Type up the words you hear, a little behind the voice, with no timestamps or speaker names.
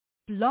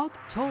Blog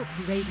Talk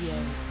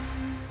Radio.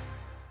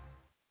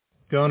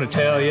 Gonna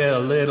tell you a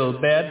little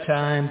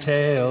bedtime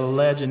tale,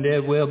 legend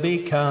it will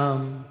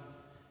become.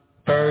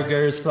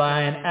 Burgers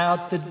flying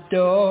out the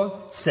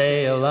door,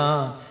 sail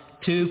on.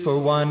 2 for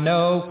 1,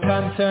 no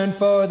concern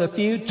for the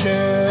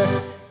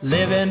future.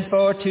 Living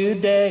for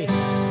today,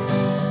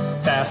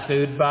 fast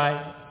food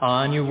bite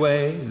on your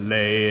way.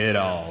 Lay it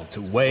all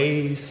to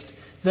waste.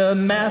 The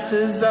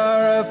masses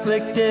are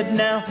afflicted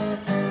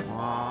now.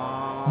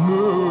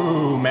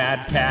 Moo,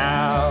 mad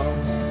cow,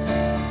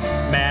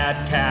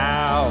 mad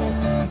cow.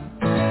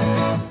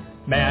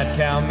 Mad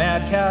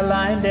cow,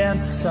 line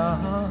dance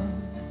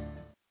song.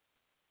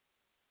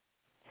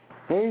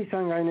 Hey,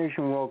 Sangai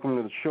Nation, welcome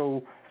to the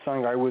show.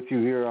 Sangai with you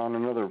here on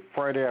another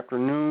Friday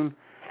afternoon.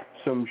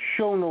 Some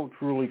show notes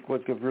really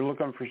quick. If you're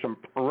looking for some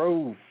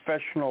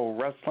professional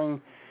wrestling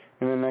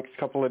in the next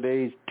couple of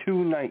days,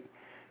 tonight,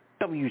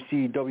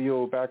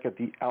 WCWO back at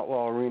the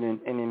Outlaw Arena in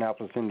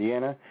Indianapolis,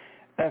 Indiana.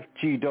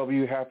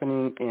 FGW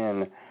happening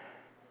in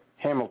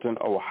Hamilton,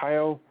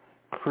 Ohio.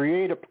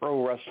 Creative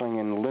Pro Wrestling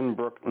in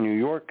Lynbrook, New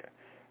York.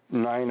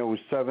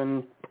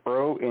 907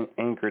 Pro in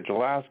Anchorage,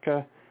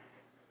 Alaska.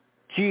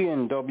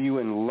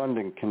 GNW in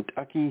London,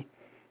 Kentucky.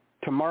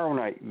 Tomorrow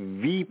night,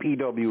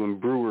 VPW in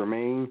Brewer,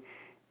 Maine.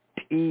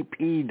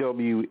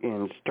 TPW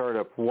in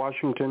Startup,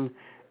 Washington.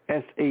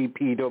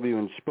 SAPW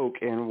in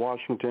Spokane,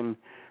 Washington.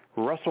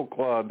 Wrestle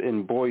Club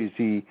in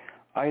Boise,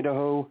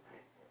 Idaho.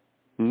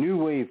 New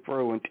Wave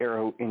Pro in Terre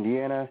Haute,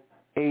 Indiana.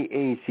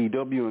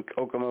 AACW in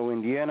Kokomo,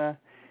 Indiana.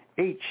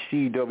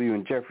 HCW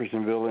in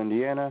Jeffersonville,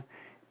 Indiana.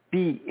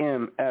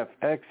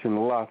 BMFX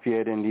in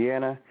Lafayette,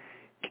 Indiana.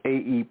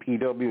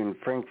 KEPW in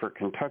Frankfort,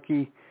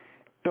 Kentucky.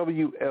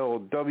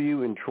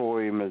 WLW in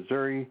Troy,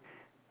 Missouri.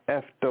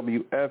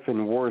 FWF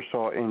in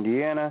Warsaw,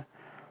 Indiana.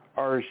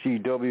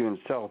 RCW in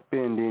South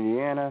Bend,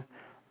 Indiana.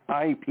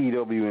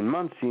 IPW in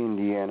Muncie,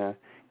 Indiana.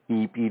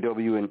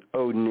 EPW in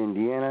Odin,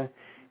 Indiana.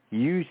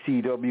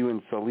 UCW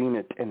in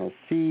Salina,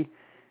 Tennessee.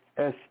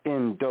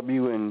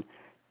 SNW in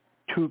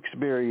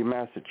Tewksbury,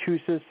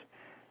 Massachusetts.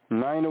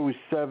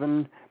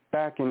 907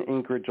 back in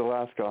Anchorage,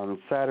 Alaska on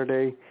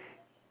Saturday.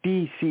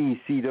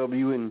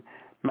 DCCW in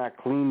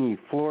McLeany,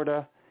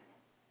 Florida.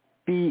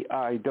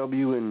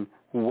 BIW in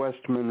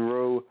West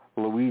Monroe,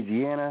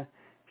 Louisiana.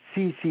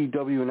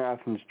 CCW in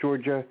Athens,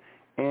 Georgia.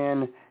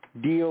 And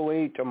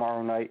DOA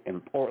tomorrow night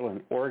in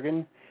Portland,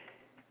 Oregon.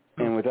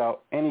 And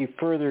without any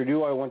further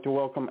ado, I want to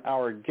welcome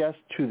our guest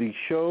to the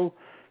show,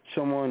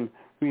 someone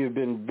we have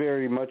been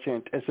very much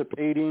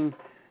anticipating.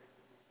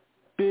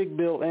 Big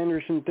Bill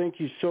Anderson, thank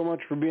you so much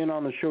for being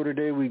on the show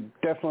today. We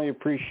definitely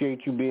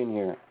appreciate you being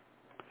here.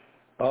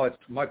 Oh, it's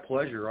my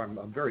pleasure.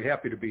 I'm very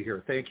happy to be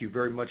here. Thank you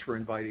very much for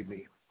inviting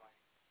me.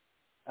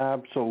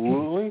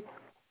 Absolutely.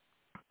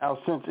 Now,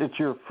 since it's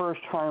your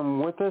first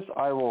time with us,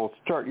 I will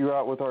start you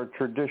out with our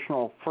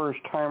traditional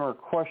first-timer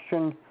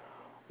question.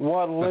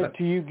 What led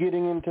to you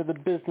getting into the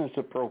business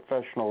of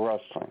professional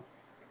wrestling?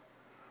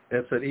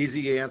 It's an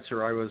easy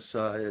answer. I was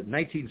in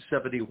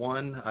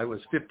 1971. I was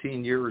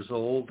 15 years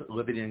old,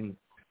 living in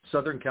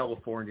Southern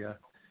California,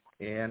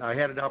 and I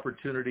had an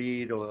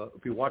opportunity to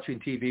be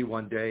watching TV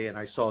one day, and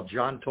I saw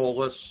John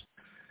Tolis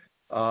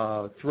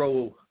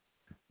throw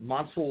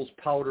Monsol's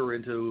powder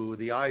into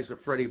the eyes of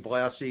Freddie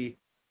Blassie,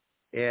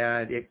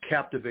 and it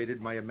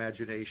captivated my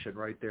imagination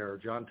right there.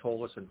 John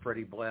Tolis and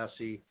Freddie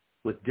Blassie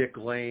with Dick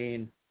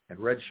Lane and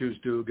Red Shoes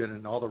Dugan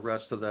and all the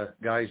rest of the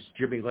guys,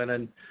 Jimmy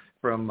Lennon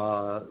from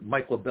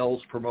Mike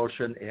LaBelle's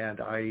promotion, and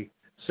I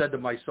said to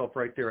myself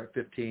right there at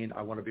 15,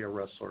 I want to be a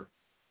wrestler.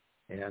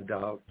 And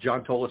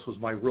John Tolis was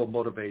my real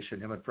motivation,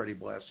 him and Freddie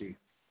Blassie.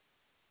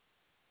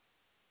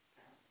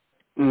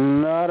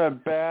 Not a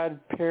bad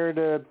pair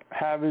to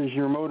have as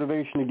your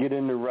motivation to get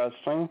into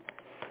wrestling.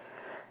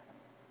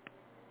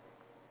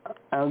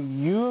 Now,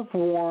 you have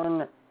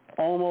worn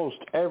almost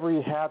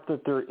every hat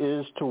that there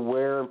is to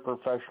wear in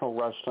professional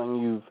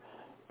wrestling. You've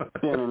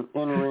been an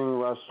in-ring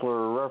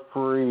wrestler,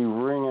 referee,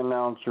 ring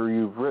announcer.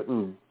 You've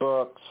written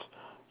books.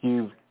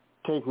 You've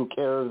taken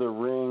care of the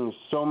ring,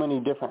 so many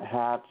different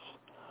hats.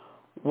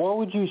 What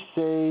would you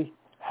say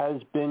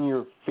has been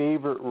your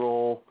favorite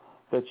role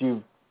that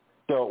you've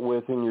dealt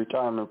with in your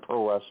time in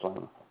pro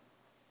wrestling?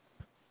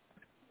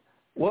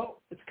 Well,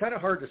 it's kind of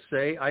hard to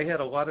say. I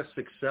had a lot of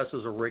success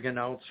as a ring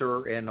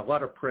announcer, and a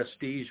lot of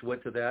prestige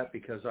went to that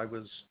because I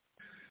was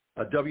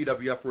a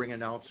WWF ring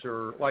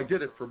announcer. Well, I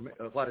did it for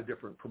a lot of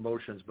different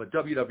promotions, but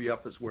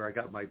WWF is where I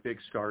got my big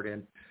start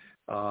in.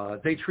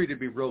 They treated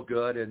me real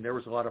good, and there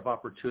was a lot of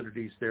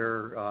opportunities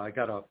there.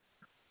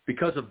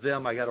 Because of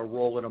them, I got a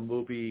role in a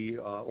movie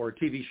or a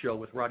TV show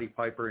with Roddy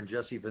Piper and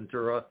Jesse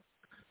Ventura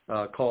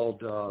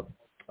called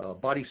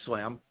Body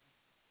Slam.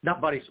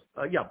 Body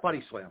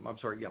Slam. I'm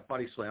sorry. Yeah,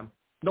 Body Slam.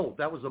 No,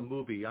 that was a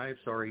movie. I'm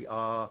sorry. It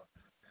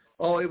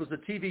was a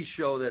TV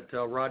show that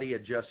Roddy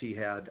and Jesse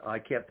had. I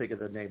can't think of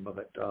the name of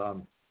it.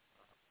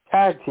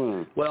 Tag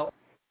team. Well,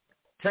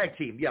 tag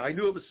team. Yeah, I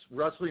knew it was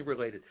wrestling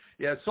related.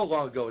 Yeah, it's so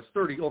long ago. It's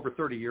over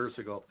 30 years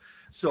ago.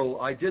 So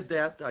I did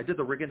that. I did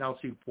the ring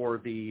announcing for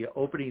the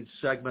opening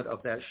segment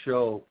of that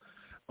show.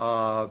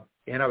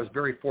 and I was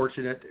very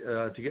fortunate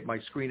to get my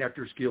Screen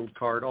Actors Guild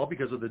card, all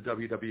because of the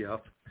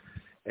WWF.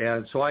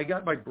 And so I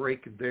got my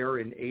break there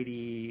in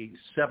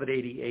 87,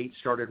 88,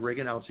 started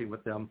ring announcing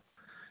with them.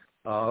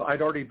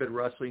 I'd already been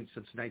wrestling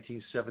since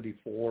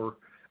 1974,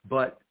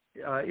 but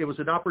it was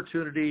an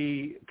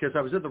opportunity because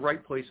I was in the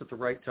right place at the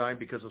right time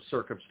because of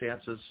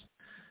circumstances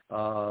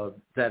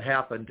that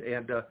happened.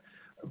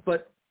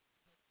 But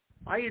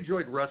I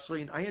enjoyed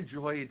wrestling. I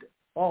enjoyed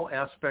all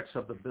aspects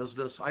of the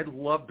business. I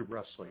loved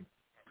wrestling.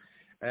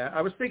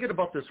 I was thinking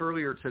about this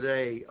earlier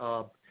today.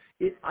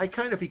 I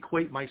kind of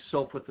equate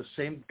myself with the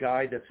same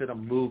guy that's in a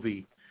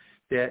movie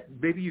that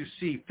maybe you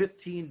see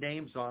 15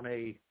 names on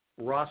a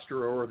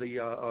roster or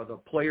the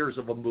players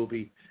of a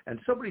movie, and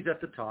somebody's at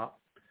the top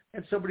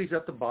and somebody's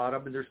at the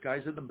bottom, and there's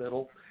guys in the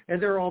middle, and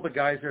they're all the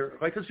guys there.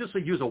 Like, let's just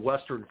use a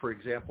Western, for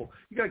example.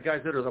 You got guys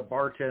that are the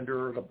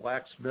bartender or the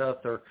blacksmith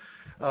or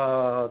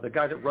the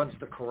guy that runs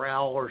the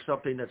corral or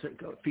something that's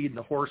feeding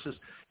the horses.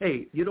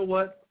 Hey, you know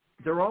what?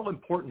 They're all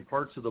important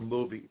parts of the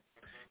movie.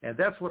 And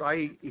that's what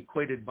I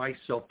equated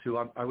myself to.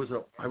 I was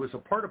a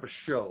part of a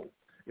show.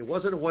 It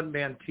wasn't a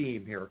one-man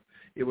team here.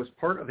 It was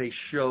part of a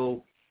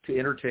show to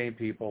entertain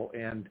people.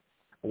 And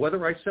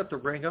whether I set the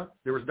ring up,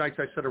 there was nights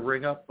I set a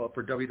ring up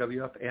for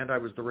WWF, and I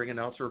was the ring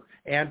announcer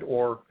and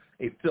or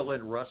a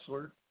fill-in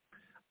wrestler.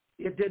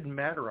 It didn't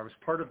matter. I was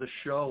part of the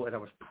show, and I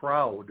was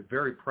proud,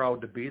 very proud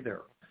to be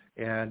there.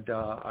 And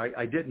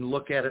I didn't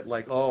look at it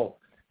like, oh,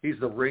 he's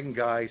the ring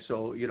guy,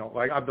 so, you know,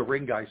 I'm the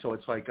ring guy, so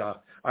it's like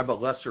I'm a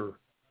lesser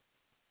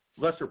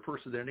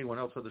person than anyone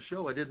else on the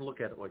show. I didn't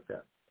look at it like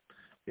that.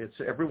 It's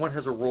everyone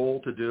has a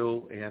role to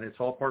do, and it's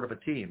all part of a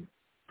team.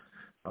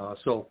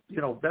 So,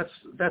 you know, that's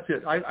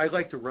it. I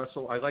like to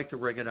wrestle. I like to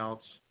ring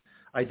announce.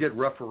 I did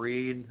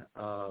refereeing.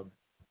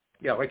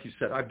 Yeah, like you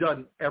said, I've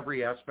done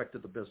every aspect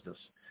of the business.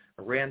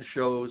 I ran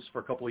shows for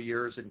a couple of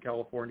years in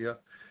California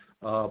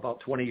about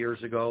 20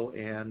 years ago,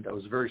 and I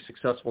was very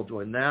successful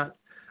doing that.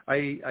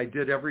 I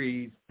did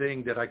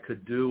everything that I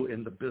could do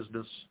in the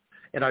business,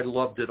 and I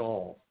loved it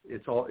all.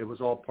 It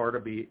was all part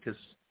of me because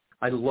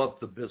I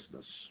loved the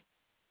business.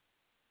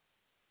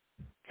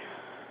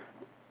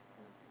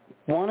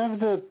 One of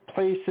the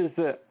places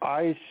that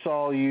I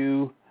saw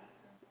you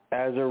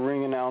as a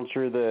ring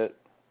announcer that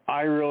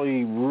I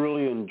really,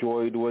 really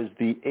enjoyed was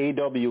the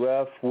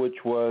AWF, which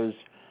was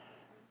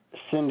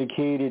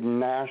syndicated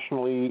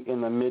nationally in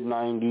the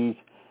mid-90s.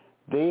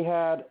 They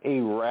had a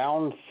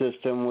round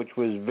system, which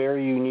was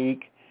very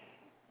unique,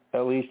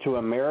 at least to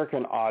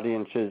American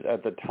audiences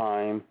at the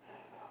time.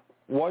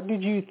 What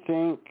did you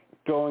think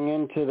going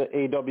into the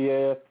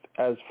AWF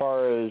as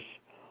far as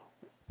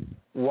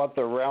what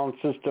the round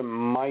system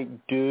might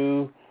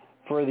do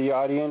for the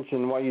audience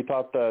and what you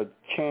thought the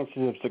chances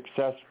of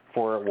success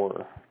for it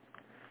were?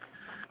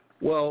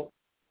 Well,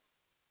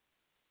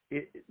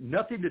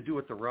 nothing to do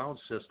with the round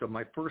system.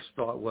 My first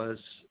thought was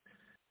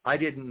I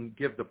didn't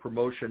give the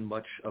promotion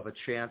much of a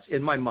chance.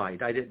 In my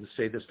mind, I didn't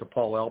say this to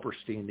Paul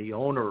Alberstein, the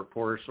owner, of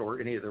course,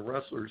 or any of the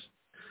wrestlers.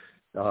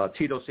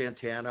 Tito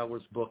Santana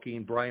was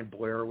booking. Brian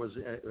Blair was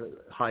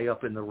high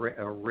up in the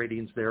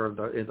ratings there in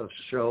the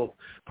show,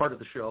 part of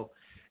the show.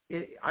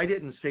 I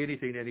didn't say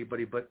anything to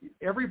anybody, but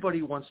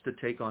everybody wants to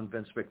take on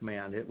Vince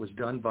McMahon. It was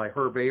done by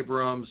Herb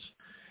Abrams,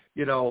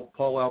 you know,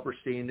 Paul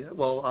Alberstein,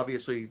 well,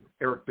 obviously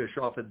Eric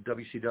Bischoff at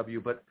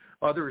WCW, but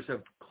others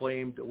have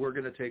claimed we're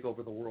going to take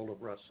over the world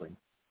of wrestling.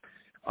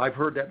 I've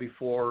heard that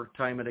before,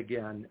 time and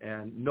again,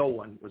 and no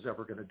one was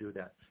ever going to do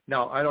that.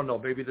 Now, I don't know,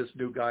 maybe this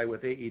new guy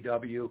with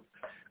AEW,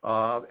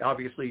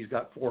 obviously he's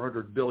got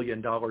 $400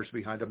 billion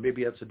behind him.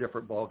 Maybe that's a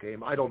different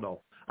ballgame. I don't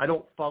know. I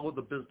don't follow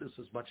the business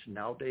as much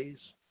nowadays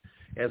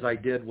as I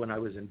did when I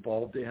was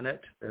involved in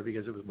it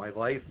because it was my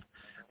life.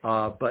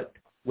 But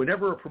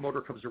whenever a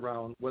promoter comes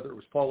around, whether it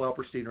was Paul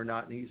Alberstein or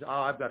not, and he's,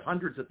 I've got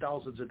hundreds of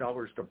thousands of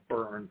dollars to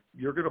burn,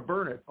 you're going to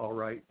burn it, all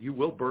right. You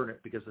will burn it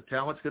because the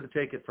talent's going to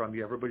take it from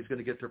you. Everybody's going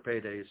to get their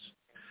paydays,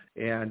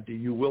 and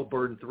you will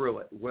burn through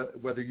it.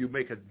 Whether you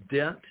make a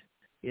dent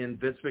in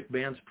Vince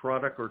McMahon's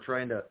product or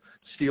trying to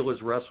steal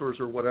his wrestlers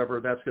or whatever,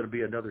 that's going to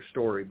be another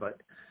story. But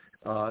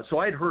so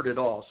I'd heard it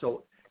all.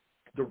 So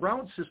the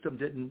round system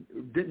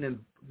didn't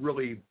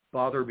really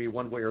bother me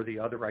one way or the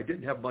other. I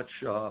didn't have much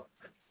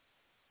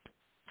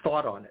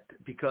thought on it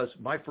because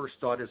my first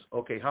thought is,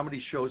 okay, how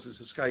many shows is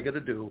this guy going to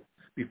do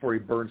before he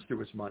burns through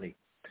his money?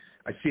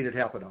 I've seen it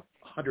happen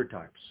 100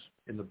 times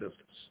in the business.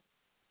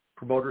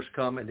 Promoters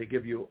come and they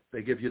give you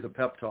the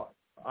pep talk.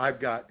 I've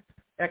got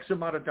X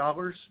amount of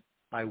dollars.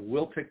 I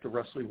will take the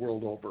wrestling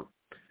world over.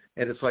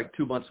 And it's like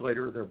 2 months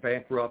later, they're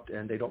bankrupt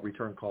and they don't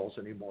return calls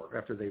anymore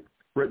after they've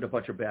written a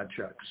bunch of bad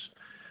checks.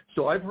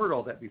 So I've heard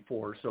all that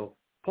before. So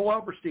Paul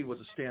Alberstein was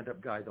a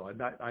stand-up guy, though.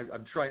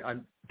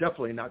 I'm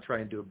definitely not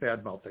trying to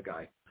badmouth the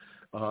guy.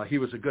 He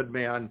was a good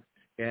man,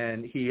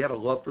 and he had a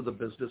love for the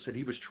business, and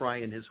he was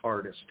trying his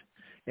hardest.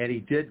 And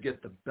he did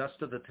get the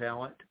best of the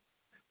talent.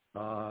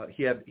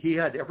 He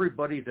had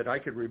everybody that I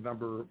could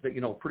remember that, you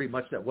know, pretty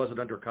much that wasn't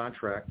under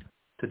contract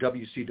to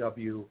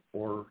WCW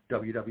or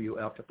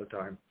WWF at the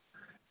time.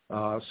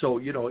 So,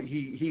 you know,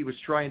 he was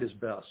trying his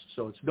best.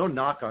 So it's no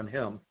knock on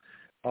him.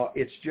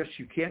 It's just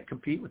you can't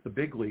compete with the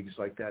big leagues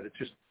like that. It's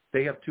just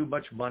they have too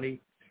much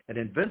money. And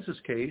in Vince's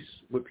case,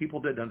 what people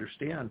didn't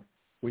understand,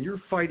 when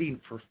you're fighting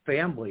for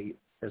family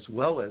as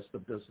well as the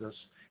business,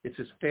 it's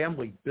his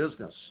family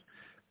business.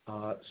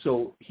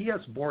 So he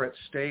has more at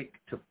stake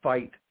to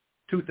fight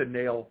tooth and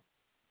nail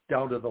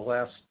down to the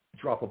last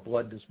drop of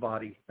blood in his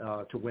body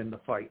to win the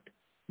fight,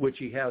 which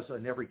he has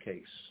in every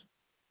case.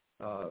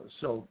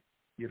 So,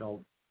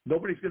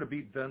 nobody's going to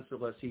beat Vince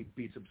unless he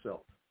beats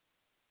himself.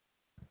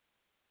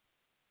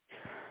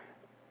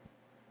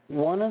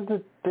 One of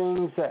the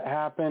things that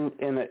happened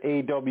in the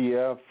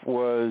AWF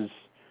was,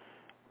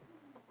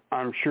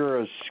 I'm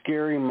sure, a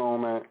scary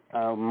moment.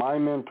 My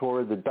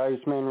mentor, the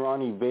Diceman,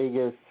 Ronnie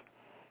Vegas,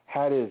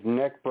 had his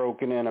neck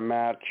broken in a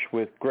match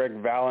with Greg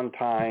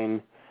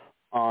Valentine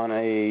on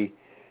a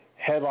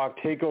headlock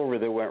takeover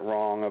that went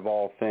wrong, of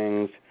all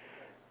things.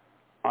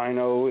 I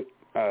know it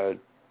was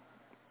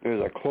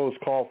a close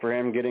call for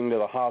him getting to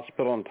the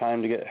hospital in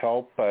time to get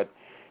help, but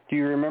do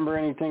you remember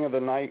anything of the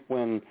night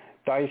when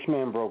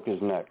Diceman broke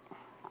his neck?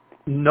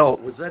 No.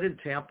 Was that in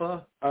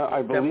Tampa?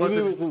 I believe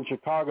it was in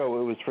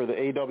Chicago. It was for the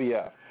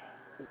AWF.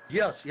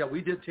 Yes,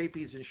 we did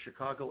tapings in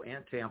Chicago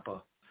and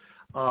Tampa.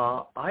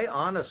 I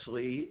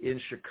honestly, in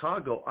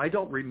Chicago, I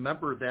don't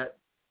remember that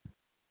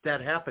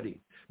happening.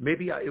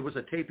 Maybe it was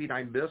a taping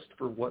I missed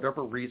for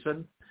whatever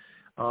reason.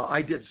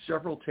 I did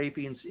several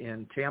tapings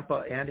in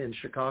Tampa and in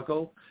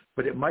Chicago,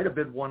 but it might have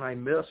been one I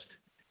missed.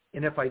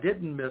 And if I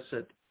didn't miss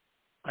it,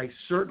 I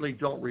certainly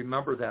don't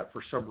remember that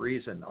for some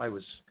reason. I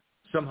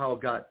somehow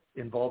got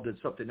involved in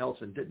something else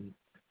and didn't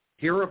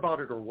hear about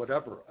it or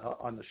whatever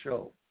on the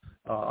show.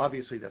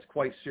 Obviously, that's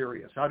quite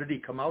serious. How did he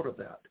come out of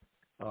that?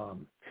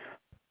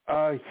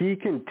 He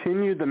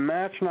continued the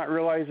match, not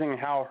realizing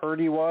how hurt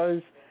he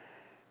was.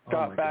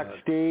 Got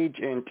backstage,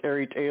 and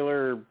Terry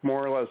Taylor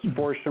more or less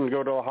forced him to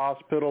go to the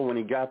hospital. When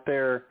he got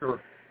there,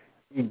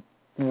 he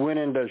went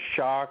into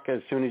shock as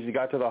soon as he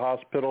got to the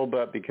hospital,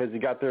 but because he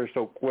got there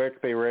so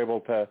quick, they were able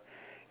to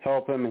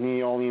help him, and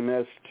he only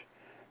missed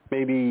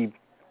maybe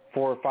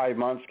 4 or 5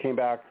 months, came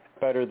back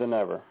better than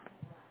ever.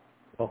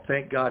 Well,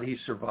 thank God he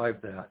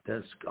survived that.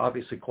 That's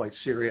obviously quite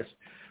serious.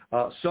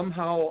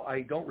 Somehow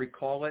I don't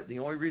recall it. The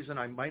only reason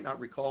I might not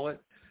recall it,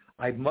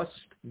 I must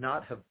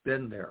not have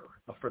been there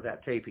for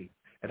that taping.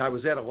 And I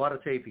was at a lot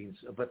of tapings,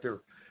 but there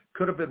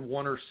could have been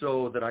one or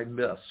so that I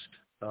missed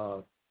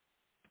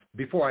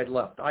before I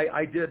left.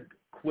 I did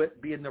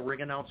quit being the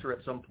ring announcer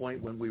at some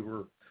point when we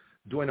were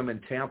doing them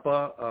in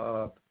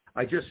Tampa.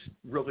 I just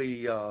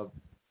really,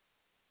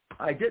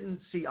 I didn't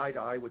see eye to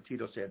eye with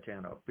Tito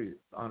Santana, to be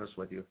honest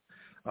with you.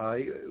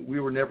 We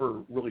were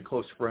never really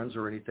close friends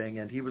or anything,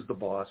 and he was the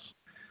boss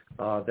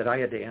that I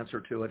had to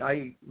answer to, and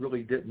I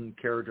really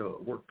didn't care to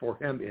work for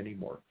him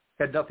anymore.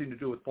 Had nothing to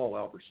do with Paul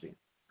Alberstein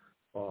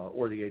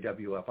or the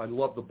AWF. I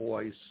love the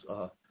boys.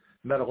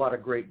 Met a lot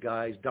of great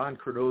guys. Don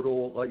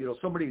Kernodle,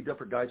 so many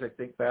different guys I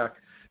think back.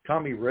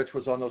 Tommy Rich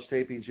was on those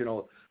tapings,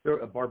 they're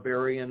a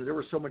Barbarian. There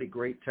were so many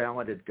great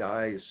talented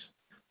guys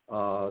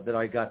that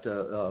I got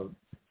to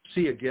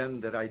see again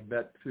that I'd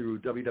met through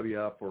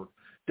WWF or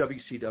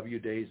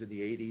WCW days in the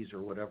 80s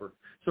or whatever.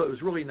 So it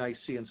was really nice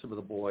seeing some of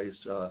the boys,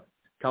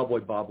 Cowboy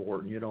Bob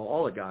Orton,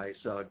 all the guys,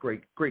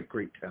 great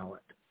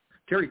talent.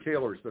 Terry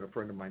Taylor has been a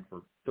friend of mine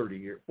for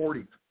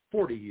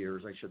 40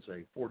 years, I should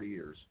say, 40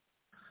 years.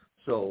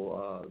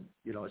 So,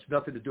 it's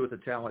nothing to do with the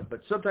talent.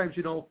 But sometimes,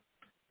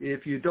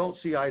 if you don't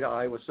see eye to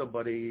eye with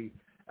somebody,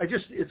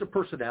 it's a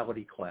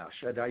personality clash,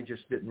 and I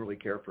just didn't really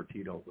care for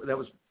Tito. That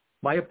was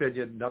my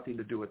opinion, nothing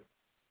to do with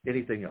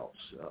anything else,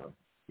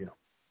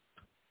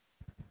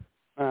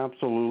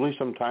 Absolutely.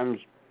 Sometimes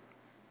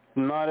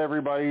not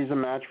everybody's a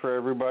match for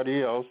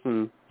everybody else,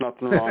 and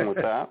nothing wrong with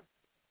that.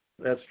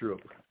 That's true.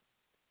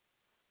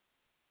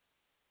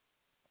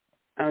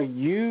 Now,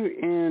 you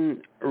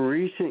in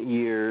recent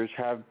years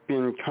have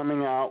been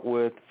coming out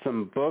with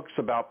some books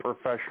about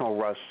professional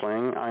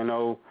wrestling. I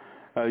know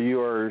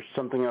you are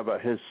something of a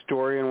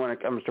historian when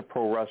it comes to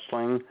pro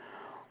wrestling.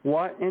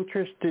 What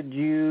interested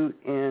you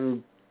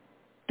in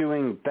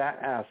doing that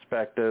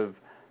aspect of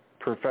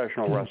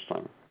professional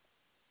wrestling?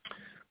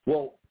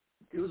 Well,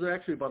 it was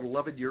actually about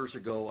 11 years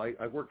ago.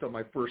 I worked on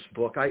my first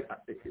book.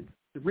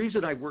 The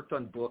reason I worked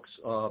on books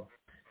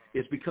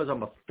is because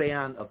I'm a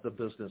fan of the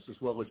business as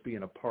well as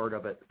being a part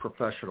of it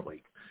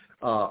professionally.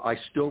 I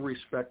still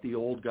respect the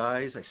old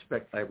guys.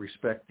 I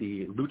respect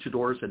the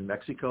luchadors in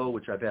Mexico,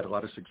 which I've had a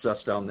lot of success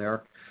down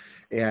there.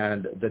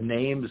 And the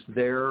names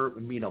there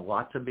mean a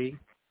lot to me.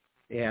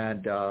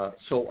 And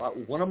so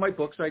one of my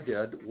books I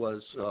did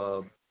was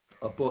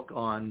a book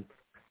on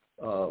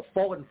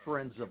Fallen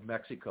Friends of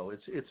Mexico.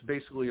 It's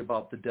basically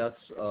about the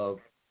deaths of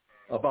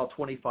about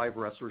 25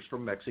 wrestlers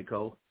from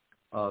Mexico.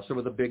 Some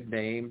of the big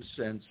names,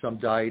 and some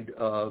died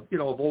of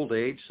old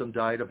age. Some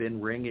died of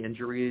in-ring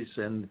injuries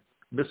and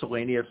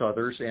miscellaneous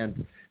others.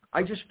 And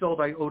I just felt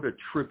I owed a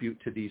tribute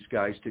to these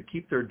guys to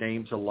keep their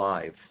names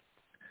alive.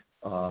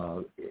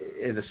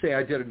 And to say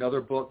I did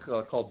another book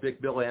called Big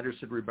Bill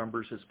Anderson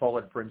Remembers His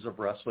Fallen Friends of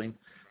Wrestling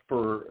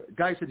for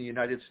guys in the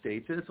United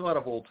States. And it's a lot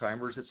of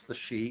old-timers. It's the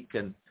Sheik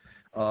and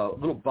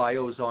little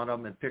bios on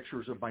them and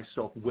pictures of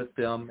myself with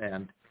them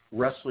and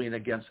wrestling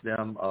against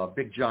them.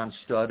 Big John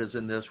Studd is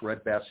in this,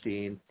 Red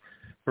Bastien,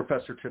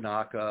 Professor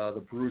Tanaka,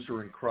 the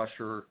Bruiser and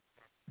Crusher,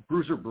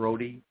 Bruiser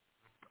Brody,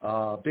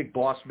 Big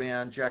Boss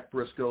Man, Jack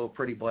Briscoe,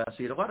 Freddie Blassie,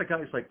 and a lot of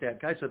guys like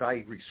that, guys that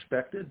I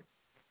respected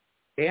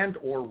and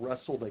or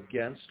wrestled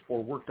against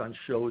or worked on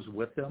shows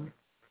with them.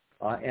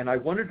 And I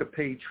wanted to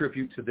pay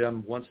tribute to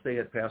them once they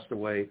had passed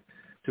away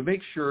to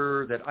make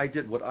sure that I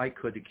did what I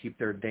could to keep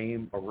their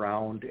name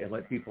around and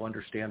let people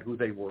understand who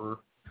they were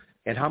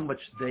and how much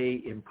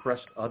they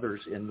impressed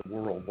others in the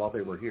world while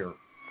they were here.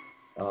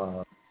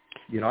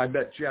 I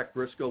met Jack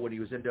Briscoe when he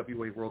was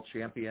NWA World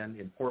Champion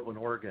in Portland,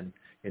 Oregon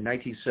in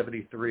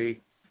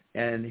 1973,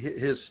 and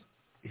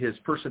his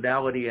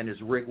personality and his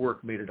ring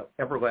work made an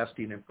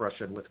everlasting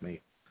impression with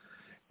me.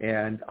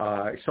 And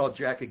I saw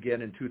Jack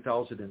again in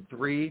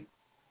 2003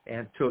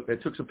 and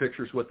took some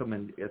pictures with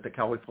him at the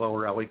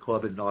Cauliflower Alley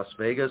Club in Las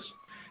Vegas.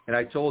 And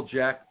I told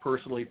Jack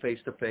personally,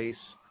 face-to-face,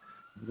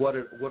 what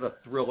a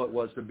thrill it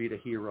was to meet a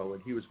hero,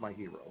 and he was my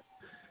hero.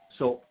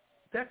 So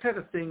that kind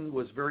of thing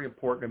was very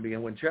important to me.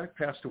 And when Jack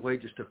passed away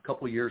just a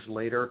couple of years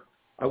later,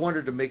 I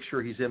wanted to make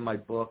sure he's in my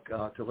book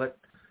to let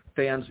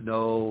fans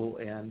know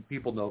and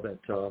people know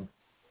that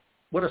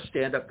what a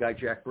stand-up guy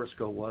Jack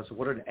Briscoe was,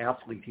 what an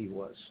athlete he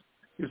was.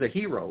 He was a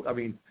hero. I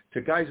mean,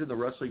 to guys in the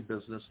wrestling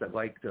business that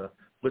liked,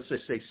 let's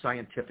just say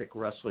scientific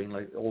wrestling,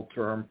 like the old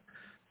term,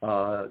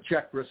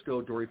 Jack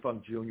Briscoe, Dory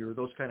Funk Jr.,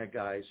 those kind of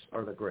guys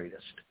are the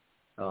greatest.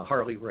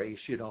 Harley Race,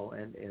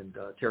 and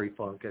Terry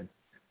Funk and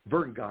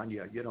Vern Gagne,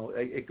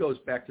 it goes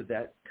back to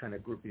that kind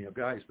of grouping of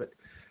guys. But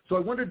so I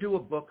wanted to do a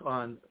book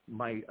on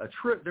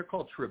they're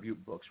called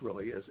tribute books,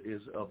 really,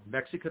 is of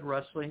Mexican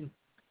wrestling,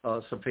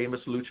 some famous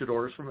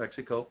luchadors from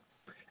Mexico,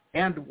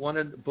 and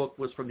one book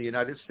was from the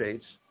United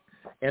States.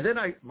 And then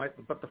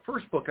but the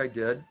first book I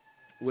did,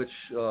 which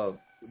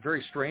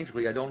very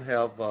strangely I don't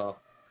have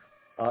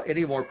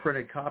any more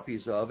printed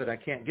copies of, and I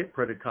can't get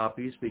printed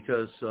copies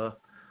because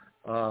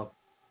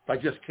I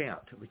just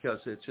can't, because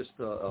it's just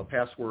a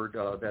password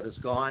that is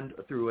gone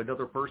through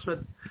another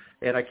person,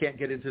 and I can't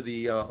get into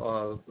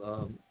the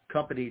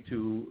company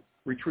to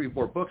retrieve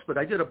more books. But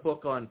I did a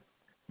book on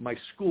my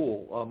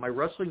school, my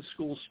wrestling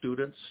school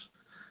students.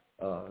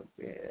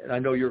 And I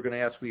know you're going to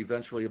ask me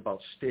eventually about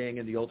Sting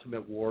and the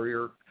Ultimate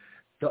Warrior.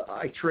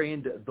 I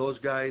trained those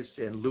guys,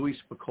 and Louis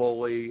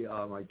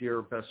Spicoli, my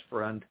dear best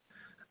friend,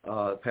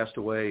 passed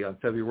away on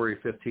February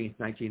 15th,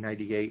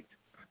 1998.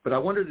 But I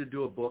wanted to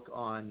do a book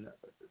on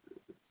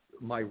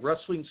my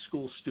wrestling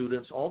school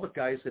students, all the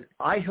guys that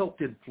I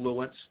helped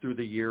influence through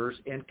the years,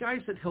 and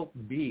guys that helped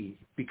me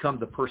become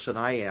the person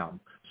I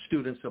am,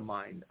 students of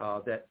mine,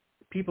 that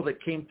people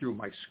that came through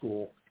my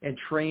school and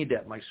trained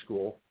at my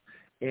school.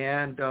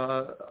 And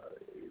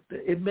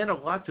it meant a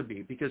lot to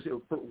me because,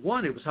 for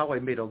one, it was how I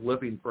made a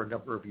living for a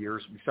number of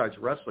years besides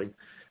wrestling.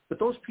 But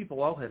those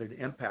people all had an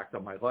impact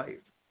on my life.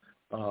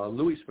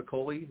 Louis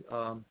Spicoli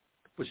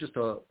was just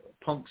a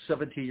punk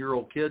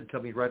 17-year-old kid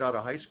coming right out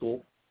of high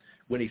school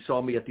when he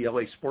saw me at the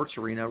LA Sports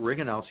Arena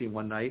ring announcing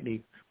one night, and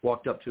he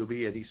walked up to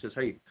me and he says,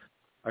 "Hey,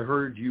 I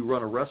heard you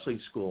run a wrestling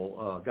school.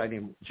 A guy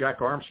named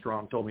Jack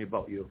Armstrong told me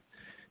about you."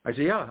 I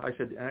said, "Yeah." I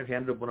said, and I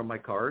handed him one of my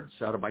cards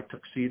out of my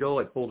tuxedo.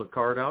 I pulled a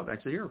card out, and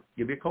I said, "Here,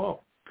 give me a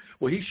call."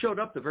 Well, he showed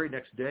up the very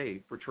next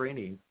day for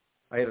training.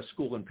 I had a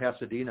school in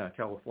Pasadena,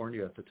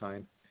 California at the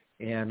time,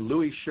 and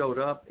Louis showed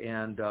up,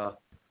 and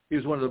he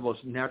was one of the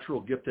most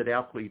natural gifted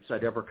athletes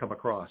I'd ever come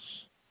across.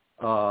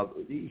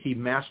 He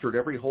mastered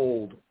every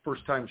hold,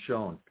 first time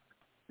shown.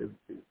 The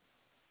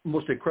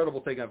most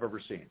incredible thing I've ever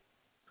seen.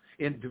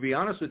 And to be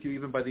honest with you,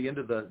 even by the end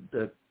of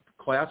the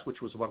class,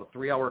 which was about a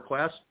 3-hour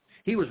class,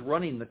 he was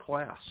running the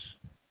class.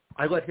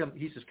 I let him,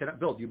 he says,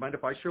 "Bill, do you mind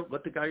if I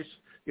let the guys,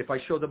 if I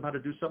show them how to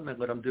do something and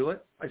let them do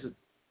it?" I said,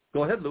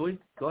 "Go ahead, Louis,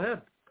 go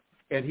ahead."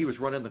 And he was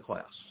running the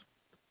class.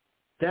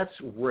 That's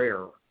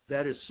rare.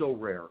 That is so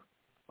rare.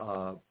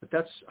 But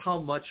that's how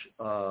much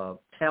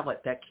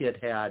talent that kid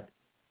had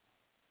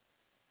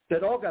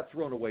that all got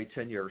thrown away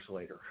 10 years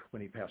later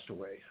when he passed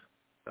away.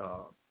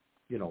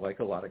 Like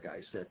a lot of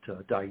guys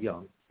that die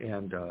young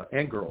and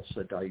girls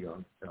that die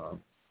young.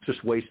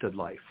 Just wasted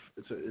life.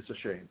 It's a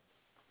shame.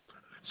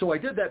 So I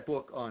did that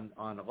book on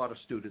a lot of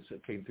students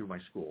that came through my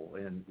school,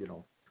 and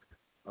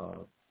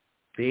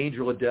the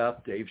Angel of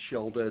Death, Dave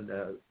Sheldon,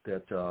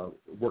 that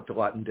worked a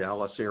lot in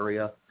Dallas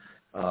area.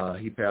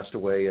 He passed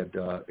away, and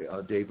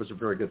Dave was a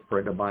very good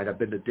friend of mine. I've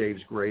been to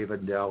Dave's grave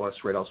in Dallas,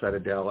 right outside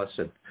of Dallas,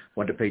 and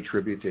wanted to pay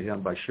tribute to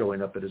him by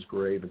showing up at his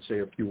grave and say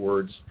a few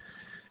words.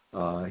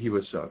 He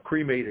was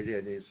cremated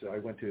I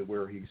went to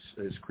where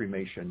his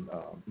cremation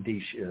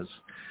niche is.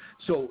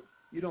 So,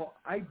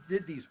 I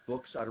did these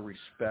books out of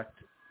respect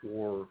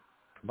for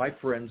my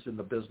friends in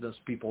the business,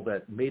 people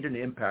that made an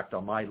impact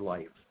on my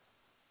life,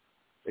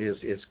 is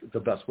the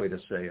best way to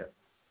say it.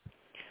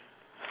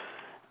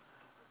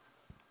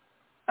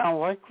 Now,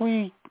 like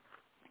we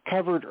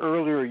covered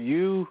earlier,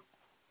 you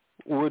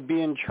would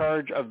be in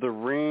charge of the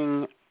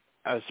ring,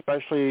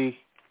 especially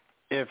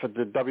if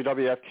the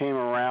WWF came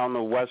around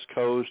the West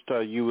Coast.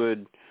 You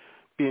would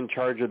be in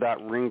charge of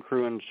that ring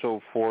crew and so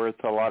forth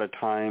a lot of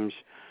times.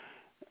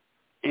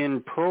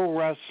 In pro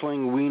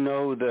wrestling, we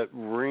know that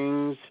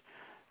rings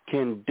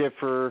can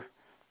differ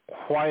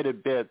quite a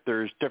bit.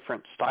 There's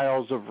different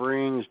styles of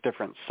rings,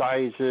 different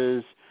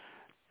sizes.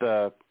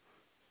 The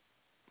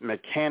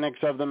mechanics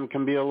of them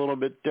can be a little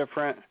bit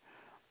different.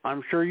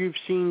 I'm sure you've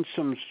seen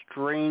some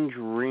strange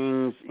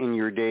rings in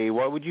your day.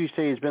 What would you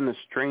say has been the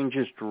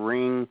strangest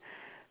ring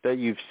that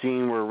you've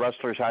seen where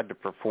wrestlers had to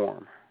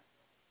perform?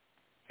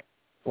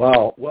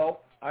 Wow.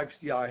 Well, I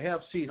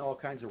have seen all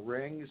kinds of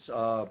rings.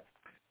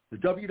 The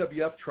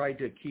WWF tried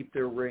to keep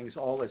their rings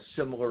all as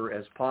similar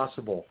as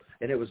possible,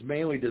 and it was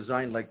mainly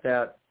designed like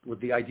that. With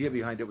the idea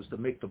behind it was to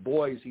make the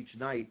boys each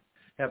night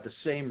have the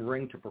same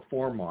ring to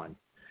perform on,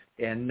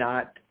 and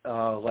not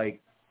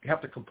like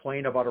have to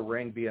complain about a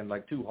ring being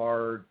like too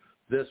hard,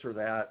 this or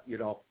that, you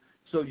know.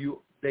 So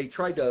they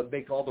tried to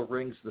make all the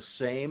rings the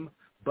same,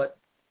 but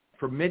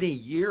for many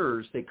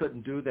years they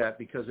couldn't do that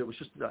because it was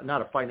just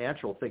not a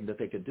financial thing that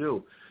they could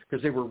do,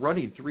 because they were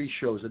running 3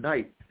 shows a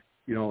night.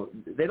 You know,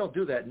 they don't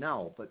do that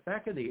now, but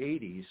back in the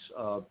 80s,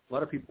 a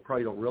lot of people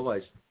probably don't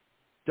realize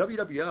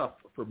WWF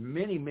for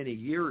many, many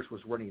years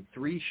was running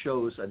 3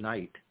 shows a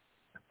night,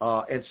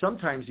 and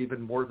sometimes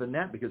even more than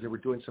that, because they were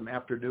doing some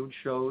afternoon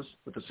shows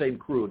with the same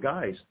crew of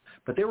guys,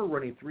 but they were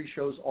running 3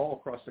 shows all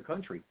across the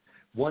country.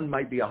 One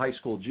might be a high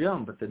school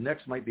gym, but the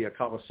next might be a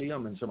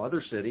coliseum in some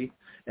other city,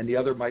 and the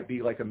other might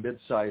be like a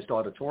mid-sized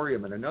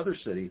auditorium in another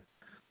city.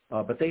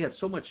 But they had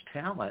so much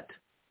talent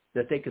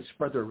that they could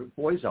spread their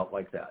boys out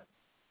like that.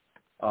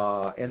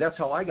 And that's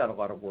how I got a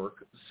lot of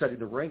work, setting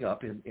the ring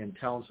up in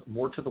towns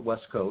more to the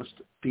West Coast,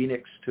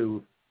 Phoenix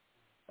to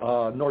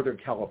Northern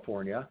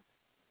California.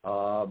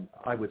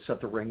 I would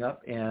set the ring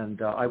up,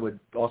 and I would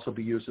also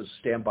be used as a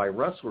standby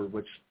wrestler,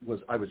 which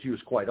I was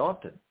used quite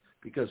often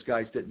because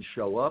guys didn't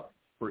show up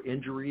for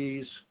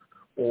injuries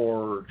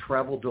or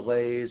travel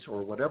delays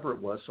or whatever it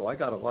was. So I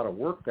got a lot of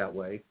work that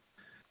way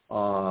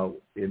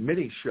in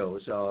many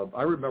shows.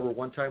 I remember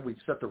one time we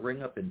set the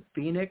ring up in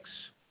Phoenix.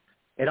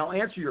 And I'll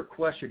answer your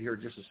question here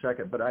in just a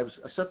second, but I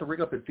set the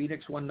ring up in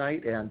Phoenix one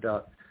night, and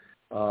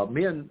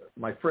me and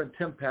my friend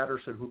Tim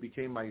Patterson, who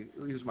he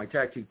was my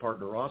tag team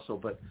partner also,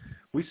 but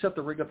we set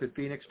the ring up in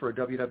Phoenix for a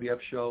WWF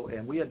show,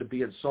 and we had to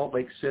be in Salt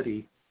Lake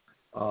City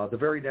the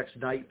very next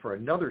night for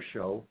another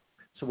show.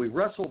 So we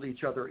wrestled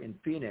each other in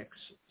Phoenix,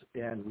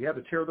 and we had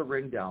to tear the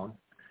ring down,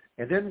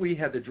 and then we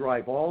had to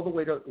drive all the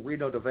way to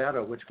Reno,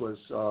 Nevada, which was,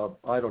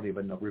 I don't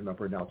even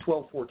remember now,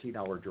 12,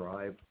 14-hour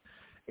drive,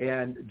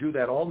 and do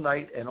that all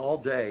night and all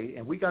day.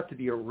 And we got to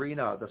the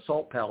arena, the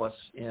Salt Palace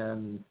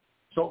in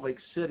Salt Lake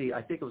City,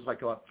 I think it was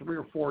like about 3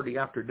 or 4 in the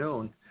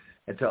afternoon,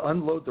 and to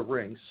unload the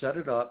ring, set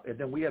it up, and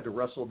then we had to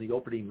wrestle the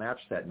opening match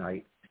that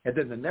night, and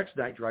then the next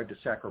night drive to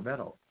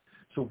Sacramento.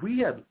 So we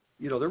had,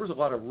 there was a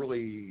lot of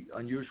really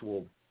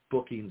unusual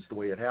bookings the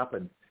way it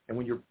happened. And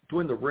when you're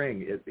doing the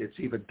ring, it's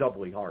even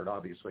doubly hard,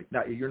 obviously.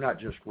 Now, you're not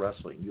just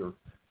wrestling. You're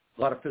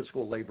a lot of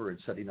physical labor in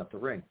setting up the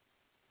ring.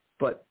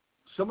 But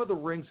some of the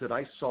rings that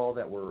I saw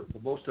that were the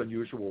most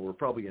unusual were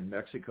probably in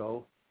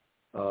Mexico.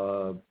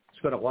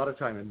 Spent a lot of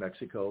time in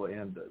Mexico,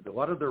 and a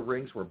lot of their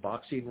rings were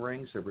boxing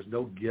rings. There was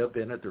no give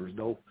in it. There was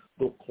no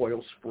little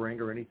coil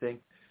spring or anything.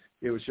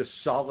 It was just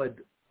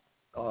solid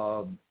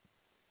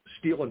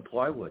steel and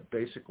plywood,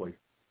 basically.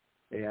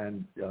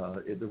 And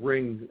in the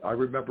ring, I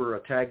remember a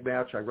tag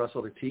match. I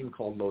wrestled a team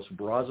called Los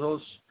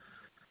Brazos,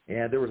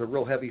 and there was a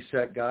real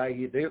heavy-set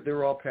guy. They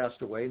were all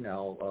passed away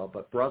now,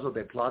 but Brazo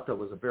de Plata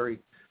was a very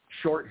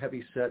short,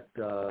 heavy-set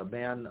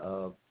man,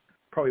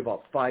 probably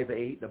about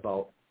 5'8",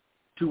 about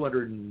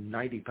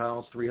 290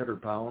 pounds,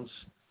 300 pounds.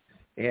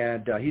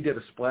 And he did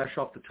a splash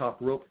off the top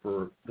rope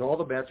for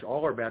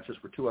all our matches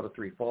were 2 out of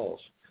 3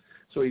 falls.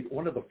 So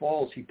one of the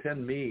falls, he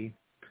pinned me.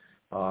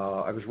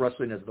 I was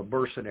wrestling as the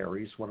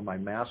Mercenaries, one of my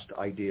masked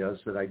ideas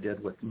that I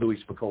did with Louis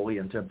Spicoli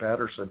and Tim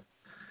Patterson.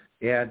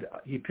 And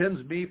he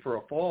pins me for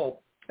a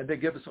fall, and they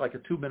give us like a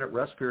 2-minute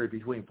rest period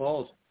between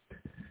falls.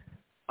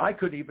 I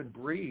couldn't even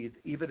breathe,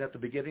 even at the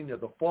beginning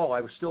of the fall. I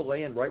was still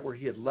laying right where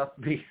he had left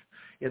me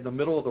in the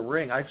middle of the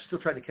ring. I was still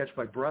trying to catch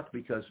my breath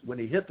because when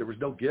he hit, there was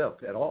no give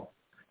at all.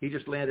 He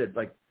just landed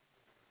like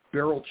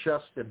barrel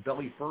chest and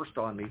belly first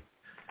on me,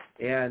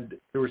 and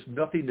there was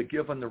nothing to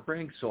give on the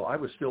ring, so I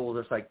was still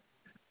just like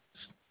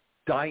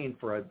dying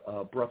for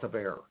a breath of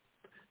air.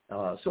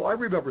 So I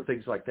remember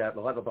things like that,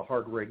 a lot of the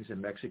hard rings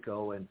in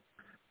Mexico, and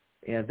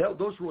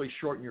those really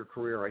shorten your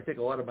career. I think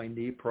a lot of my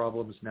knee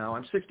problems now,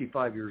 I'm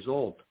 65 years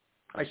old.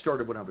 I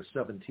started when I was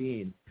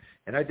 17,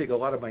 and I think a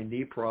lot of my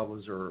knee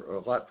problems are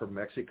a lot from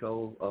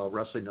Mexico,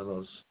 wrestling in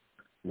those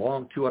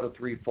long 2 out of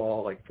 3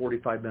 fall, like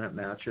 45-minute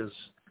matches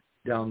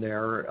down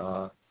there.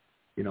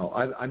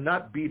 I'm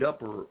not beat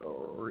up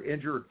or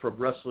injured from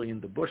wrestling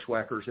the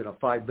Bushwhackers in a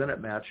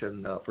 5-minute match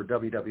for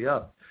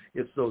WWF.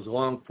 It's those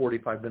long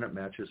 45-minute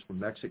matches from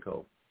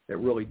Mexico that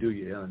really do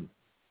you in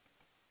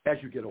as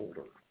you get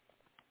older.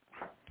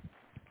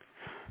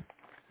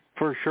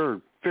 For sure.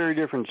 Very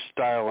different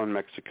style in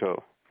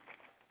Mexico.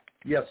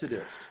 Yes, it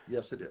is.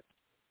 Yes, it is.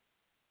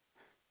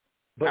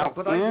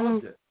 But I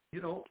loved it.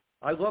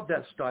 I love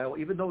that style,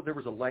 even though there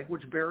was a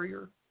language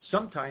barrier,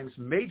 sometimes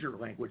major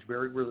language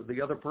barrier, where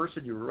the other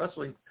person you were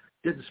wrestling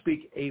didn't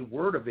speak a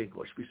word of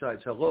English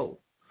besides hello.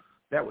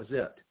 That was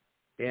it.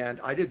 And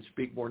I didn't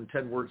speak more than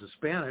 10 words of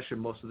Spanish, and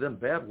most of them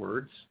bad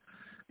words,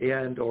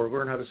 or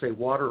learn how to say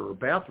water or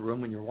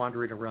bathroom when you're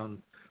wandering around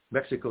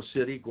Mexico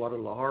City,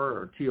 Guadalajara,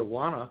 or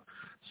Tijuana.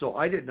 So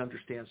I didn't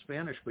understand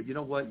Spanish, but you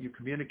know what? You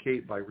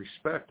communicate by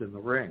respect in the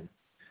ring.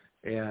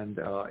 And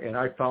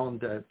I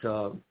found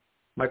that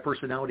my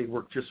personality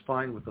worked just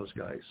fine with those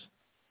guys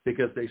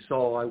because they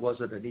saw I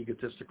wasn't an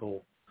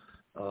egotistical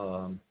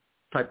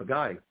type of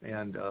guy.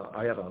 And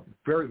I had a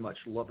very much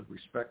love and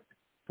respect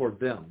for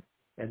them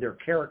and their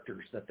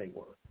characters that they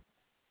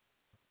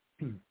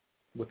were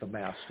with the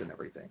mask and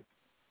everything.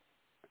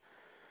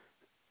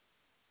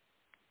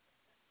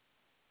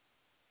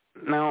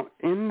 Now,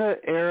 in the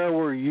era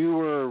where you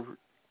were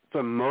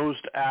the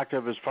most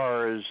active as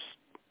far as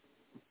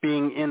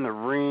being in the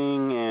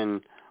ring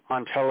and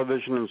on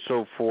television and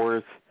so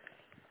forth,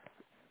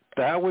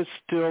 that was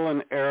still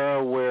an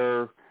era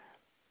where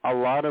a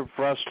lot of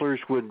wrestlers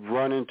would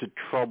run into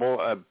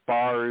trouble at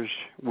bars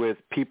with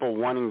people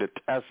wanting to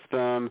test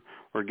them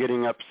or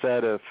getting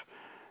upset if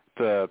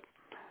the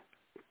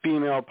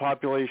female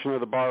population of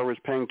the bar was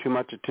paying too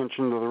much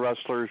attention to the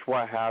wrestlers,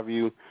 what have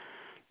you.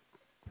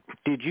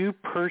 Did you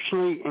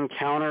personally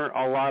encounter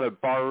a lot of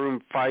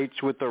barroom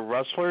fights with the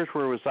wrestlers,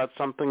 or was that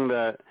something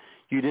that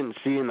you didn't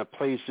see in the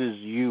places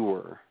you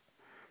were?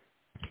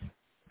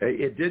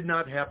 It did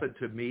not happen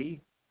to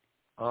me.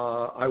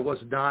 I was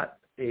not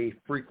a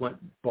frequent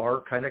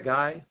bar kind of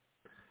guy.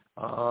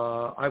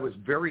 I was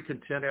very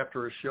content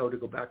after a show to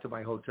go back to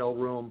my hotel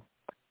room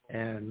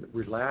and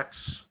relax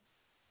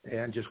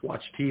and just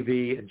watch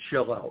TV and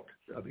chill out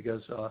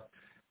because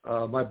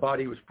my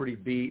body was pretty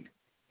beat.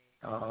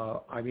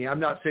 I mean, I'm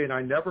not saying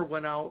I never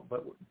went out,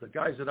 but the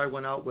guys that I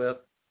went out with,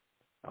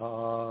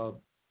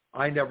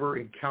 I never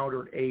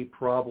encountered a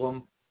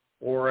problem,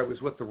 or I was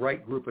with the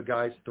right group of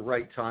guys at the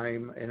right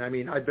time. And I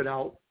mean, I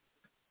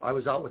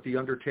was out with The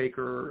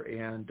Undertaker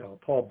and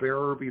Paul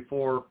Bearer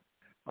before.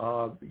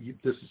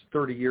 This is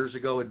 30 years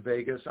ago in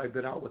Vegas. I've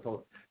been out with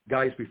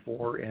guys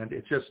before, and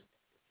it just,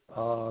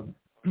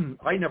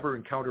 I never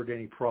encountered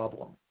any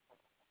problem.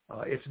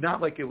 It's not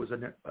like it was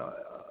a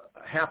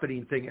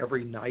happening thing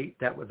every night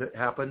that would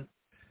happen.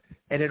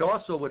 And it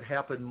also would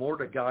happen more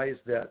to guys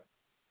that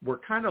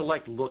were kind of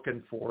like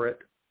looking for it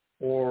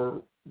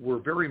or were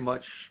very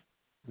much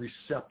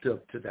receptive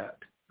to that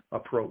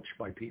approach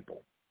by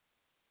people.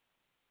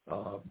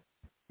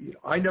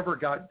 I never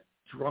got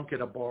drunk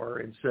in a bar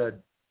and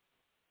said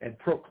and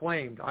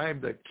proclaimed, I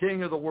am the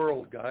king of the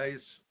world, guys,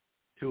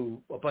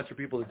 to a bunch of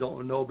people that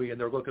don't know me, and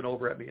they're looking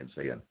over at me and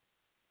saying,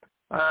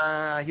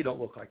 you don't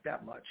look like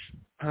that much,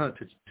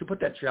 to put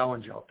that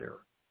challenge out there.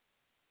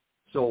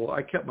 So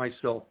I kept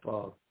myself,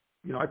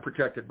 I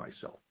protected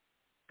myself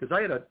because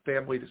I had a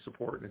family to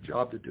support and a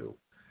job to do.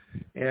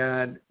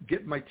 And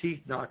getting my teeth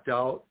knocked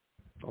out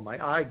or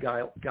my eye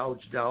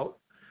gouged out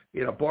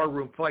in a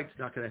barroom fight's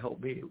not going to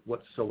help me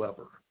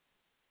whatsoever.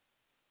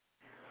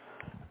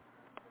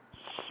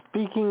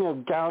 Speaking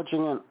of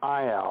gouging an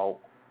eye out,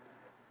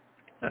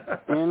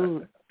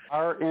 in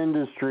our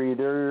industry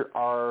there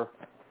are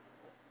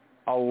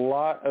a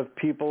lot of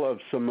people of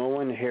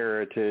Samoan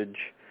heritage,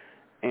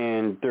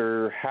 and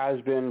there has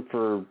been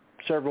for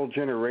several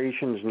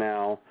generations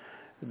now.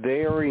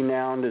 They are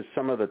renowned as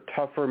some of the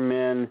tougher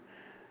men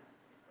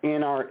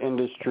in our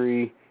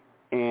industry,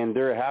 and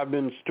there have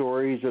been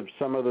stories of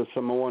some of the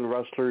Samoan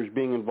wrestlers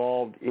being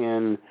involved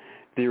in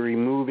the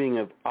removing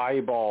of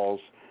eyeballs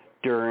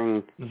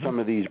during some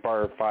of these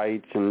bar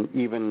fights and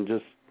even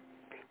just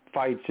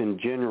fights in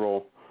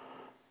general.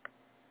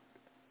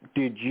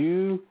 Did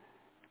you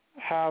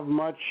have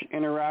much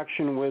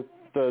interaction with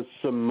the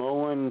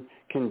Samoan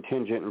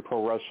contingent in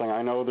pro wrestling?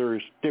 I know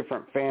there's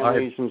different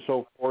families and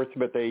so forth,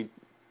 but they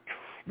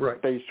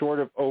sort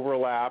of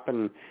overlap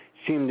and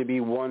seem to be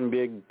one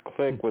big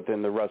clique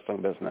within the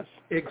wrestling business.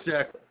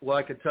 Exactly. Well,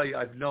 I can tell you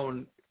I've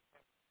known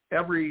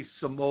every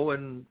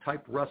Samoan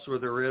type wrestler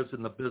there is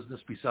in the business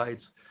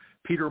besides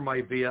Peter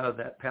Maivia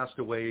that passed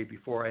away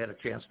before I had a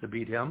chance to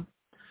meet him.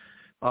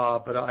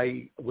 But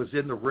I was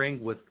in the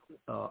ring with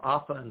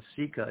Afa and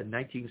Sika in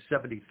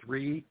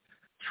 1973,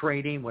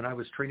 when I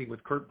was training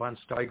with Kurt Von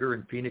Steiger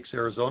in Phoenix,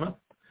 Arizona,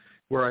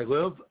 where I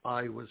live.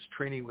 I was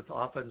training with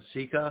Afa and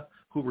Sika,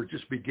 who were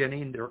just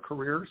beginning their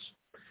careers.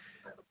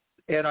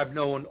 And I've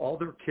known all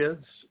their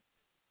kids,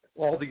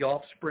 all the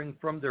offspring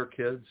from their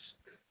kids.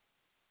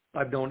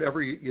 I've known I've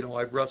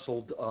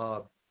wrestled,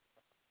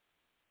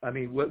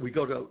 we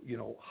go to,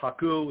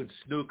 Haku and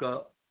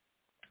Snuka,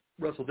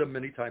 wrestled them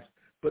many times.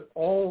 But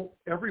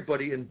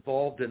everybody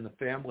involved in the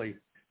family,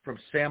 from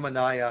Sam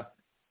Anaya,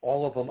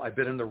 all of them I've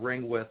been in the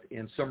ring with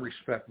in some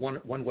respect,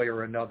 one way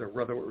or another,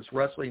 whether it was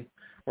wrestling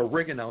or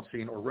ring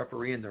announcing or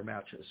refereeing their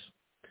matches,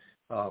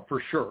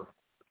 for sure,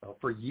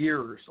 for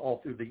years, all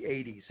through the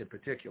 80s in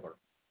particular.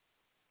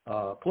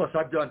 Plus,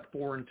 I've done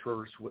foreign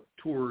tours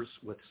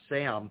with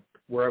Sam,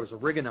 where I was a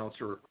ring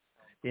announcer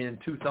in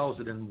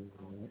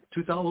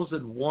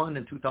 2001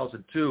 and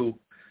 2002.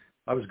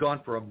 I was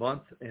gone for a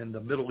month in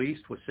the Middle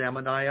East with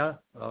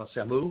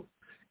Samu,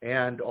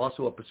 and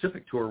also a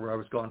Pacific tour where I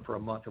was gone for a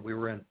month. And we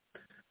were in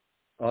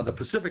the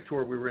Pacific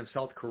tour. We were in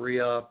South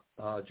Korea,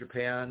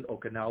 Japan,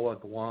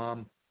 Okinawa,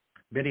 Guam,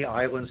 many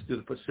islands through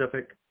the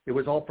Pacific. It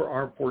was all for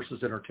Armed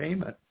Forces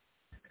Entertainment.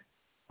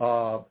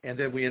 And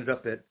then we ended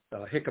up at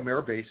Hickam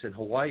Air Base in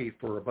Hawaii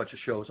for a bunch of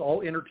shows,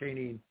 all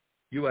entertaining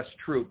U.S.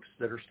 troops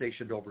that are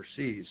stationed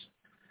overseas.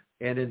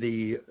 And in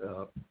the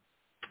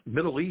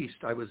Middle East,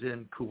 I was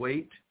in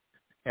Kuwait,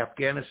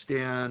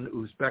 Afghanistan,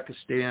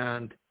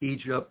 Uzbekistan,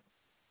 Egypt,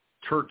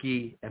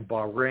 Turkey, and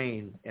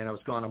Bahrain, and I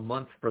was gone a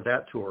month for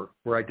that tour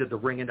where I did the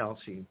ring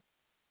announcing.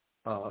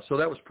 So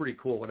that was pretty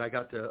cool, and I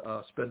got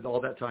to spend all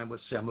that time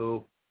with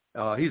Samu.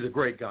 He's a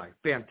great guy,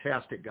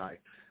 fantastic guy.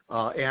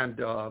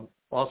 And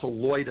also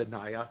Lloyd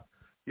Anaya.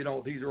 You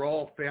know, these are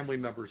all family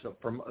members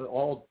from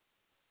all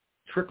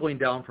trickling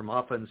down from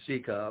Afa and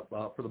Sika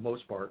for the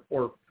most part,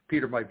 or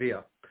Peter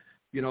Maivia.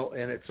 You know,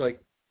 and it's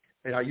like,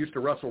 and I used to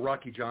wrestle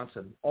Rocky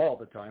Johnson all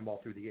the time, all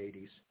through the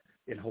 80s,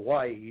 in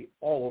Hawaii,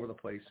 all over the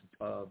place,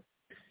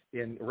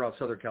 around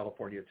Southern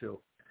California too.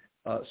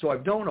 So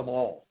I've known them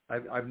all.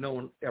 I've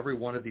known every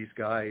one of these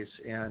guys,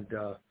 and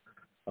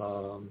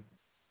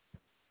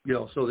you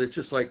know, so it's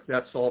just like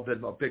that's all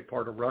been a big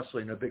part of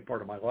wrestling. A big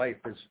part of my life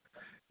is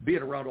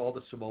being around all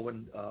the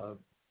Samoan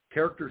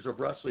characters of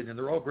wrestling, and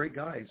they're all great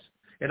guys.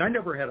 And I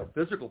never had a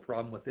physical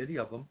problem with any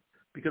of them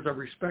because I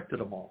respected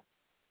them all.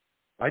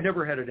 I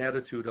never had an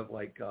attitude of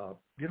like,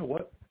 you know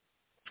what,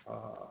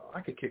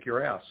 I could kick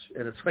your ass.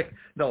 And it's like,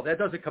 no, that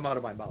doesn't come out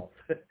of my mouth.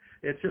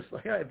 It's just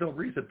like, I have no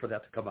reason for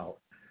that to come out.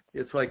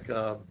 It's like,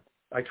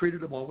 I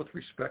treated them all with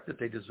respect that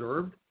they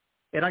deserved,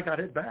 and I got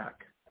it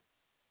back.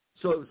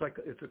 So it was like,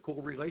 it's a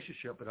cool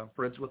relationship, and I'm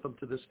friends with them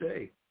to this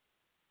day.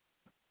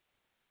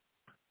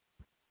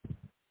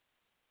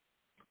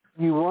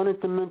 You wanted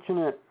to mention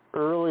it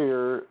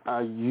earlier.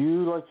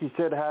 You, like you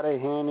said, had a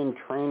hand in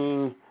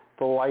training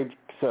the likes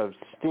of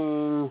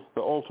Sting,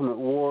 the Ultimate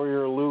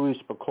Warrior, Louis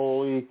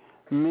Spicolli,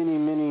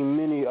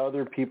 many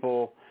other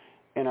people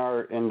in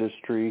our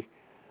industry.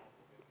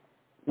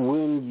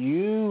 When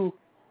you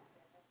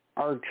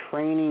are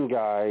training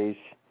guys,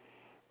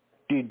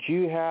 did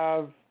you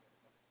have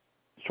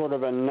sort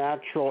of a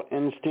natural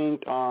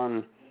instinct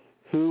on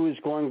who is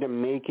going to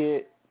make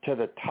it to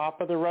the top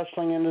of the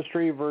wrestling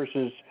industry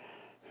versus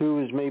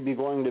who is maybe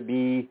going to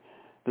be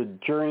the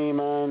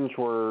journeymans,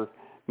 or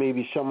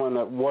maybe someone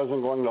that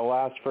wasn't going to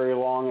last very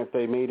long if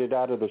they made it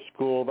out of the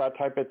school, that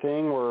type of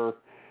thing? Or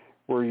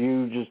were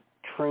you just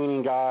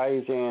training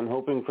guys and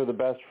hoping for the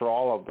best for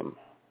all of them?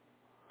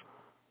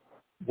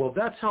 Well,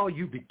 that's how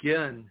you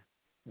begin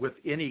with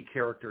any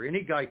character,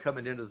 any guy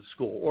coming into the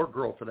school, or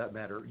girl for that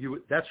matter.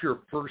 That's your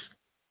first,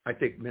 I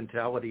think,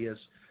 mentality is,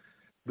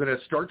 I'm going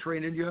to start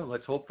training you, and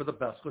let's hope for the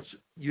best.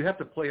 You have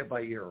to play it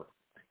by ear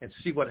and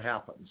see what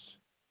happens.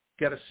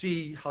 You got to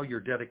see how your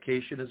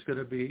dedication is going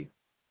to be.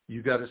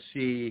 You got to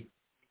see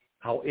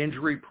how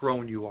injury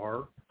prone you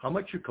are, how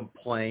much you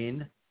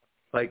complain,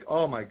 like,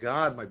 oh my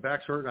God, my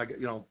back's hurting. I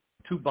get, 2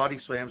 body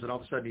slams, and all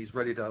of a sudden he's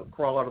ready to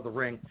crawl out of the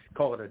ring,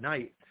 call it a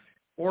night.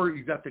 Or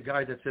you got the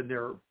guy that's in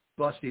there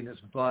busting his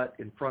butt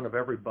in front of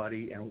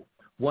everybody and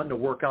wanting to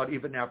work out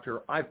even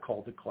after I've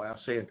called the class,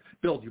 saying,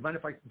 Bill, do you mind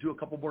if I do a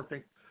couple more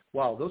things?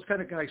 Wow, those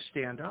kind of guys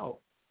stand out.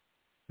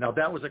 Now,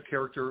 that was a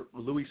character.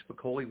 Louis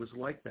Spicolli was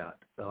like that,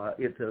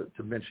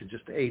 to mention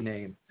just a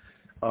name.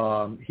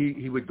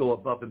 He would go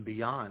above and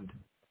beyond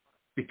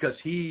because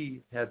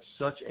he had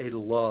such a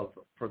love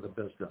for the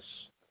business.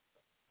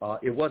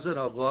 It wasn't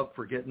a love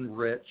for getting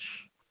rich.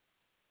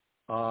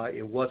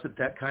 It wasn't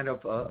that kind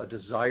of a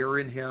desire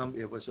in him.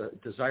 It was a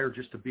desire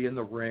just to be in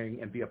the ring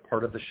and be a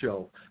part of the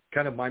show.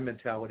 Kind of my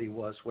mentality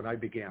was when I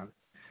began.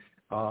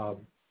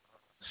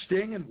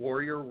 Sting and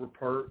Warrior were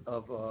part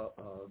of a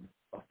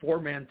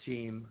 4-man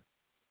team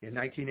in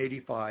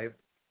 1985.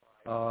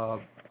 A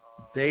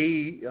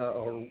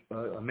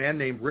man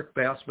named Rick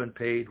Bassman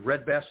paid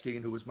Red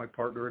Bastien, who was my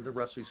partner in the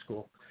wrestling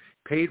school,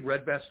 paid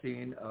Red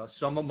Bastien a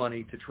sum of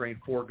money to train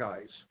 4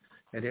 guys.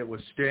 And it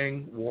was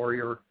Sting,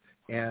 Warrior,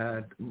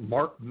 and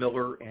Mark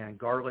Miller and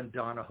Garland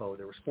Donahoe.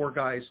 There was 4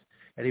 guys,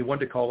 and he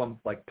wanted to call them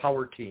like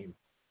Power Team,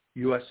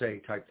 USA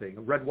type thing,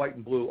 a red, white,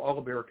 and blue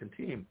all-American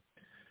team.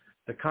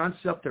 The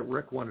concept that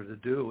Rick wanted to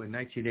do in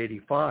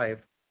 1985,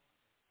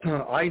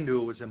 I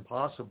knew was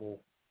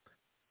impossible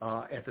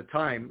at the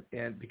time,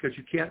 and because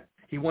you can't,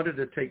 he wanted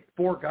to take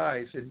 4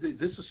 guys, and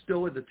this is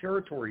still in the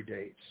territory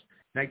dates.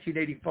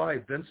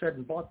 1985, Vince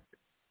hadn't bought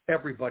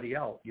everybody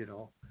out,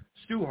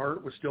 Stu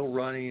Hart was still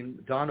running.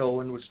 Don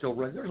Owen was still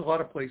running. There's a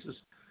lot of places,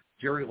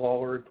 Jerry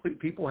Lawler,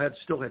 people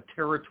still had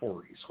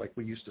territories, like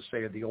we used to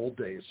say in the old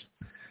days.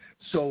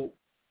 So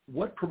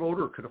what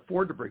promoter could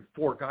afford to bring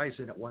 4 guys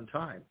in at one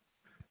time?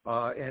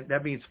 And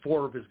that means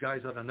 4 of his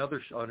guys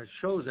on his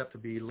shows have to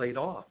be laid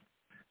off.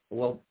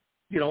 Well,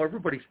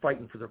 everybody's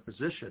fighting for their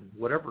position,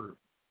 whatever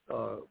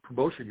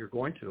promotion you're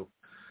going to.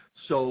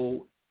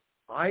 So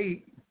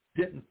I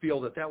didn't feel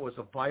that was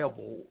a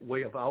viable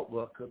way of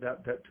outlook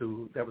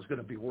that was going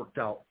to be worked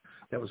out,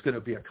 that was going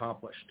to be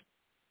accomplished.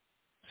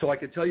 So I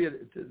can tell you,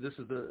 this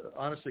is the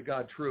honest to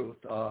God truth.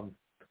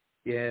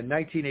 In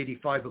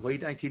 1985,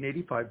 late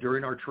 1985,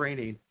 during our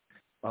training,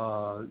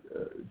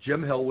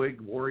 Jim Hellwig,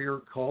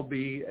 Warrior, called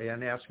me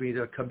and asked me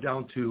to come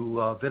down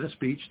to Venice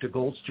Beach to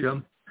Gold's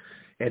Gym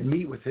and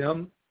meet with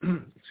him,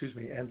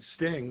 and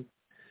Sting.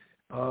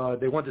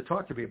 They wanted to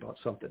talk to me about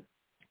something.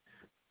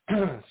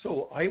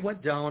 So I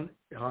went down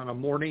on a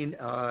morning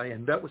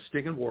and met with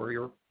Sting and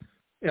Warrior.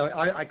 You know,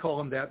 I call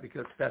them that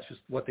because that's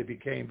just what they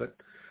became. But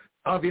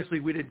obviously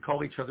we didn't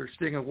call each other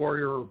Sting and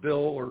Warrior or Bill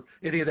or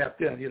any of that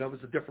then. You know, it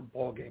was a different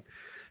ball game.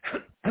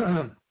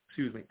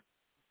 Excuse me.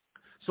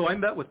 So I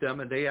met with them,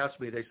 and they asked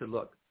me, they said,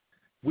 look,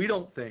 we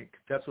don't think,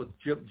 that's what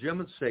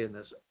Jim is saying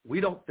this, we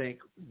don't think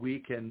we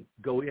can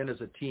go in as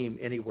a team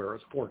anywhere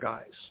as 4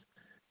 guys.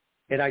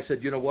 And I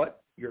said, you know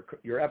what?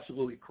 You're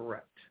absolutely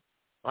correct.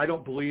 I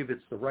don't believe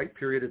it's the right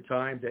period of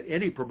time that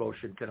any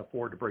promotion can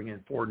afford to bring in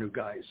 4 new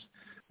guys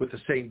with the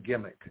same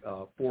gimmick,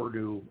 4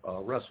 new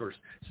wrestlers.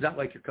 It's not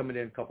like you're coming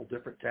in a couple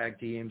different tag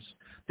teams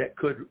that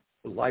could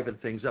liven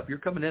things up. You're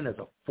coming in as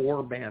a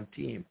 4-man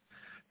team.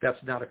 That's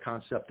not a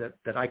concept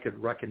that I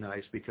could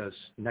recognize, because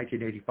in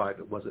 1985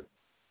 it wasn't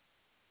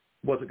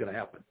going to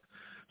happen.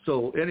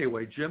 So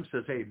anyway, Jim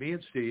says, hey, me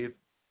and Steve,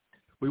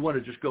 we want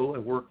to just go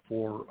and work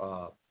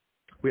for,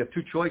 we have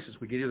 2 choices.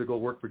 We can either go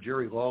work for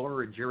Jerry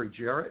Lawler and Jerry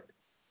Jarrett,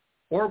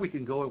 or we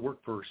can go and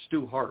work for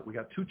Stu Hart. We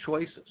got 2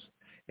 choices.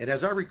 And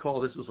as I recall,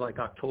 this was like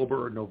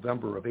October or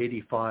November of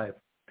 85.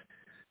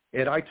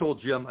 And I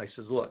told Jim, I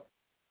says, look,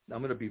 I'm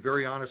going to be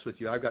very honest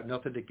with you. I've got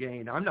nothing to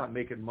gain. I'm not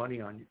making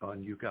money on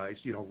you guys.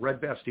 You know, Red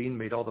Bastien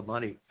made all the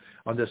money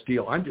on this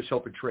deal. I'm just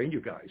helping train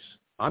you guys.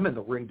 I'm in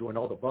the ring doing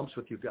all the bumps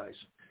with you guys.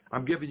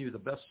 I'm giving you the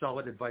best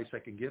solid advice I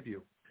can give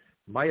you.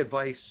 My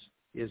advice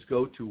is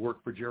go to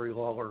work for Jerry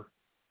Lawler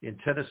in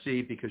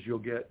Tennessee, because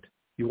you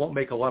won't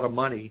make a lot of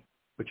money,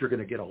 but you're going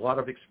to get a lot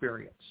of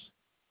experience.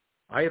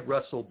 I had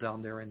wrestled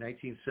down there in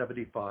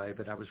 1975,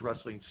 and I was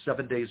wrestling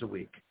 7 days a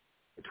week,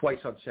 twice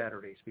on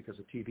Saturdays because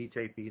of TV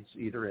tapings,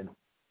 either in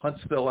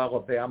Huntsville,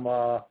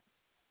 Alabama,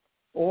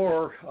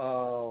 or,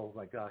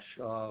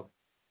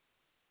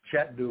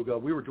 Chattanooga.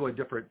 We were doing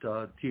different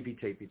TV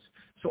tapings.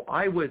 So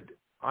I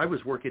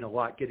was working a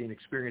lot, getting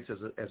experience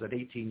as an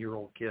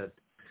 18-year-old kid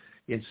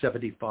in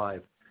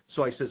 75.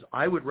 So I says,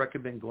 I would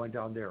recommend going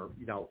down there.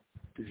 You know,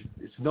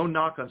 it's no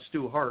knock on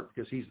Stu Hart,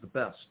 because he's the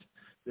best.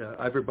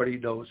 Everybody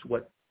knows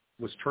what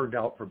was turned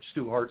out from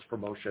Stu Hart's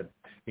promotion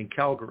in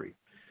Calgary.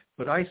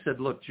 But I said,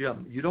 look,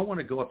 Jim, you don't want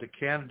to go up to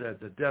Canada at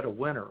the dead of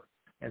winter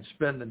and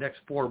spend the next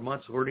 4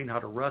 months learning how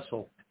to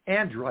wrestle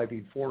and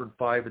driving 4 and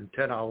 5 and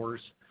 10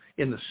 hours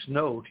in the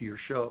snow to your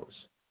shows.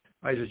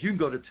 I said, you can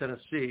go to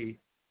Tennessee,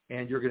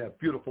 and you're going to have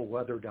beautiful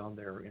weather down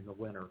there in the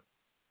winter.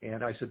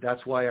 And I said,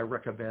 that's why I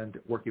recommend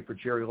working for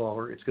Jerry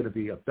Lawler. It's going to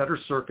be a better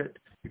circuit.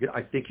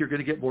 I think you're going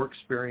to get more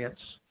experience.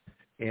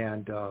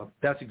 And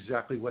that's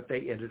exactly what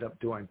they ended up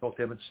doing. Both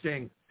him and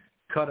Sting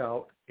cut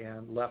out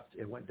and left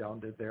and went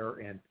down to there.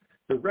 And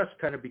the rest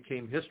kind of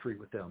became history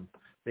with them.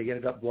 They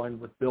ended up going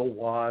with Bill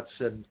Watts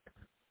and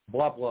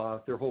blah, blah.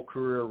 Their whole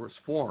career was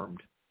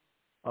formed.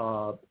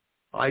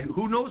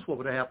 Who knows what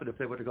would have happened if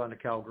they would have gone to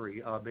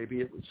Calgary.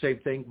 Maybe the same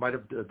thing might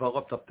have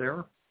developed up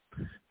there.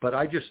 But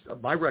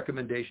my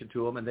recommendation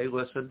to them, and they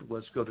listened,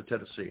 was go to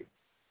Tennessee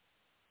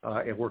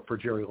and work for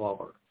Jerry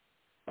Lawler.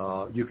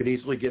 You could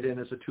easily get in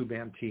as a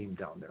 2-man team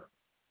down there.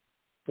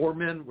 4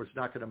 men was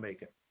not going to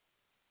make it.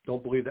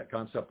 Don't believe that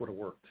concept would have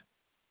worked.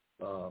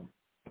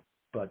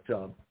 But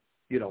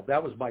you know,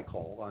 that was my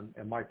call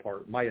on my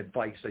part, my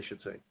advice, I should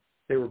say.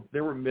 They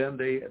were men.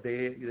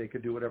 They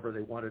could do whatever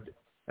they wanted,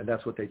 and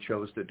that's what they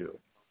chose to do.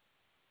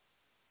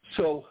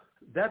 So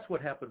that's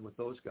what happened with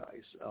those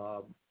guys.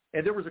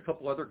 And there was a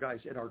couple other guys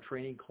in our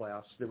training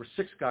class. There were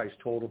 6 guys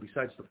total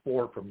besides the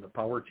 4 from the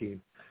power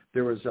team.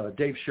 There was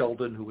Dave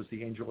Sheldon, who was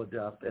the Angel of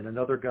Death, and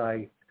another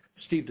guy,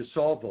 Steve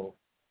DeSalvo,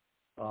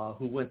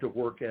 who went to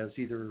work as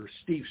either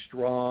Steve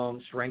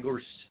Strong,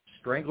 Strangler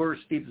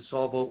Steve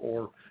DeSalvo,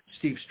 or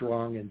Steve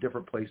Strong in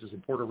different places in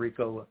Puerto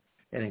Rico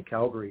and in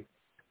Calgary.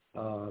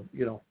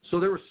 You know, so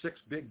there were 6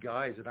 big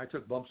guys, and I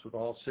took bumps with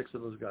all 6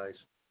 of those guys.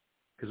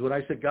 Because when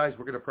I said, guys,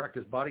 we're going to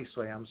practice body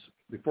slams,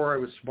 before I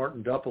was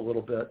smartened up a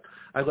little bit,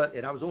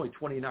 and I was only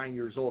 29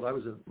 years old. I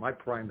was in my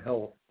prime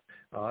health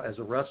as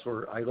a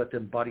wrestler. I let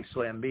them body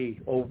slam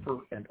me over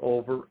and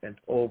over and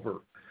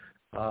over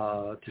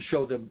to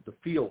show them the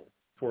feel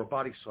for a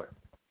body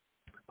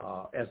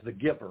slam as the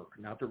giver,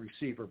 not the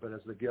receiver, but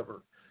as the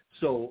giver.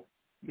 So,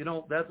 you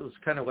know, that was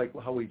kind of like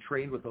how we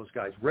trained with those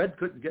guys. Red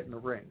couldn't get in the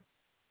ring.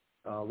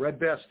 Red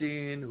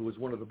Bastien, who was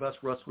one of the best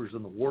wrestlers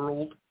in the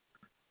world,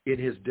 in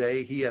his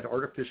day, he had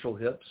artificial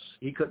hips.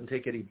 He couldn't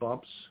take any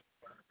bumps.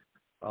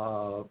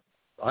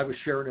 I was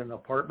sharing an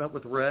apartment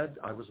with Red.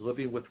 I was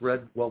living with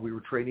Red while we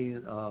were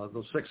training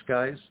those 6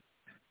 guys.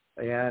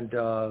 And,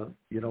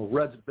 you know,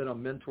 Red's been a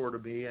mentor to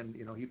me, and,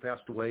 you know, he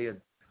passed away.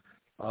 And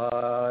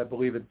I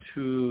believe in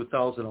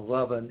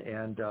 2011,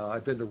 and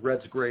I've been to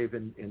Red's grave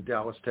in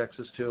Dallas,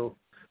 Texas, too,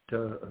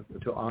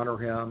 to honor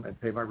him and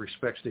pay my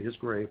respects to his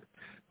grave.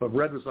 But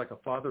Red was like a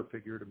father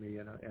figure to me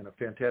and a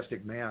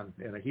fantastic man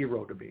and a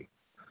hero to me.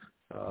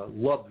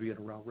 Loved being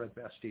around Red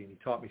Bastien. He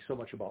taught me so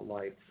much about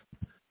life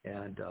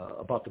and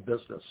about the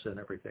business and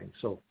everything.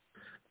 So,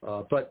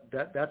 but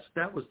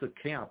that was the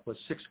camp, was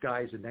 6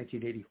 guys in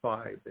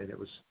 1985, and it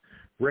was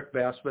Rick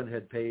Bassman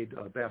had paid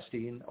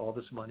Bastien all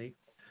this money.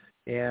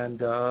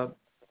 And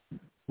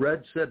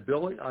Red said,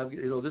 Billy,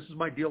 this is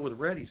my deal with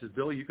Red. He says,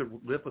 Billy, you could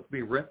live with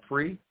me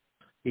rent-free.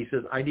 He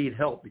says, I need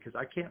help because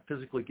I can't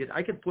physically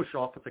I can push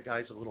off with the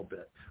guys a little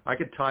bit. I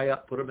can tie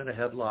up, put them in a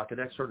headlock and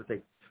that sort of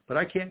thing. But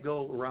I can't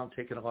go around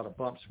taking a lot of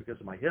bumps because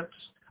of my hips.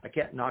 I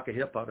can't knock a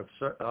hip out of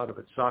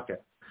its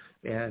socket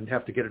and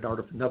have to get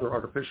another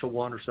artificial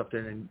one or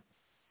something and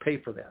pay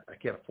for that. I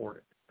can't afford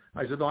it.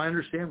 I said, no, I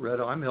understand,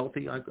 Red. I'm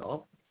healthy. I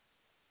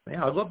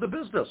love the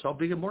business. I'll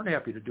be more than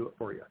happy to do it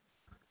for you.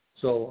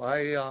 So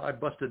I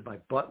busted my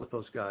butt with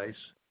those guys,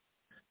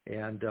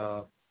 and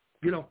I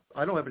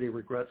don't have any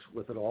regrets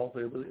with it all.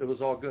 It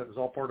was all good. It was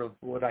all part of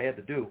what I had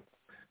to do.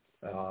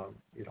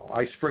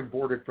 I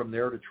springboarded from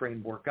there to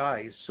train more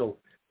guys, so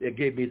it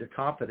gave me the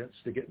confidence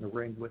to get in the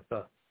ring with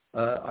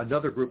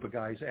another group of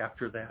guys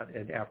after that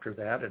and after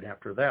that and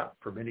after that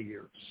for many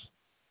years.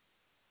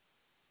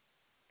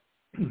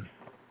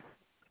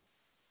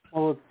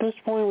 Well, at this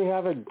point, we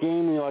have a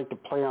game we like to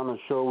play on the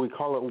show. We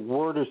call it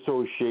word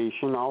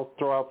association. I'll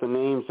throw out the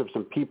names of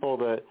some people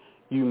that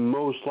you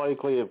most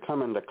likely have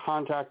come into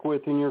contact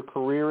with in your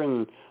career,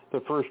 and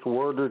the first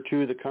word or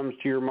two that comes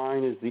to your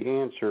mind is the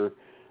answer.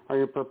 Are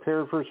you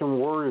prepared for some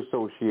word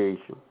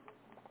association?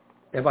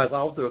 Am I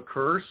allowed to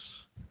curse?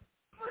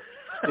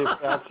 If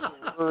that's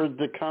the word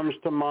that comes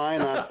to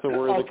mind, that's the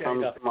word that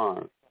comes to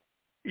mind.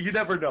 You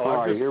never know. All I'm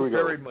right, just here we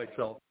preparing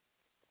go.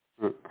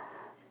 myself.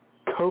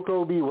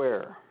 Coco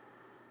Beware.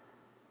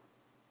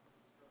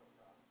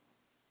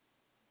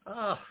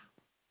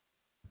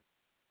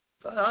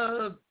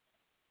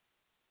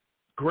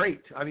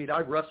 Great. I mean,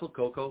 I wrestled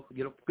Coco.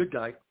 Good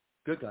guy.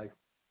 Good guy.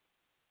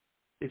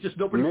 It's just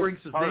nobody brings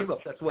his name up.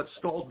 That's what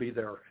stalled me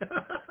there.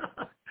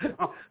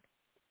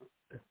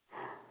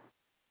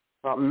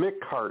 Mick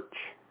Karch.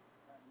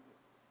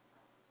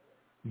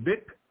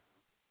 Mick.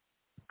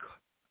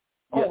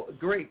 Oh, yes.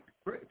 Great.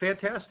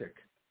 Fantastic.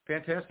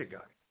 Fantastic guy.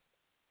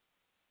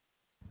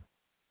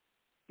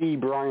 E.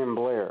 Brian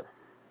Blair.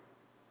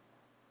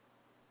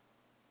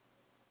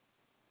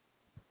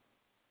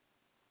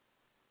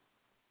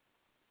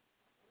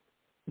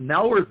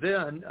 Now or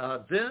then,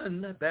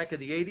 back in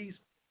the 80s,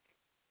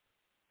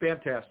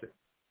 fantastic.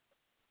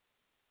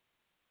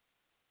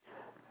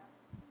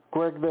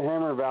 Greg the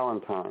Hammer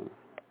Valentine.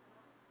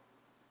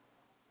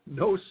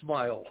 No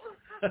smile.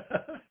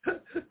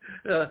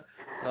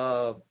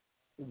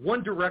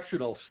 One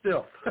directional,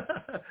 stiff.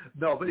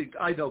 No, but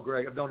I know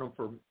Greg. I've known him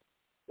for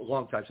a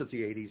long time, since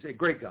the 80s. A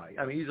great guy.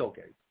 I mean, he's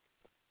okay.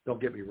 Don't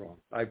get me wrong.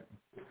 I've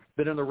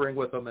been in the ring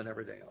with him and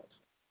everything else.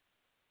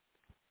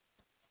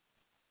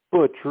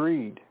 Butch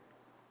Reed.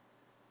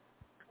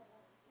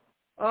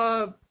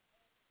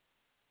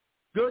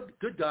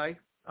 Good guy.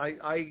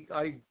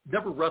 I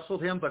never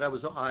wrestled him, but I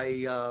was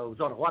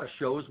on a lot of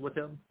shows with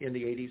him in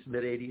the 80s,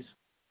 mid 80s.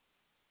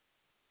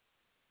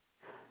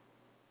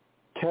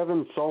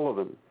 Kevin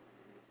Sullivan.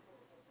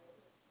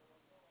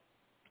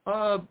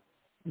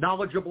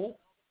 Knowledgeable,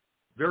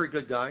 very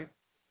good guy.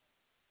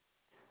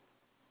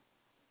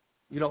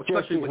 Especially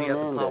Jesse when he has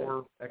the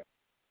Hernandez.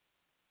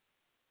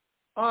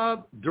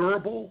 power.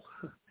 Durable.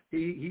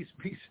 He's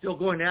still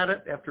going at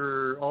it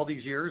after all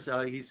these years.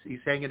 He's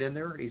hanging in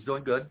there. He's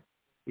doing good.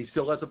 He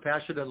still has a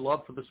passion and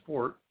love for the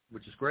sport,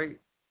 which is great.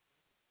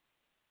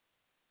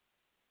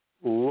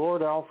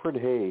 Lord Alfred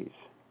Hayes.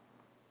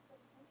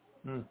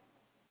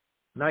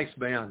 Nice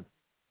man.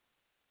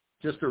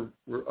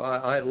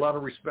 I had a lot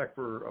of respect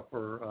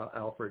for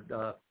Alfred.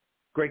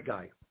 Great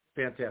guy.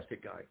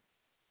 Fantastic guy.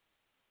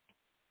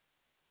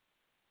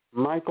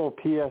 Michael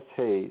P.S.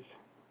 Hayes.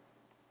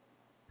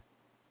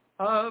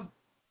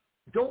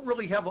 Don't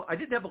really have. I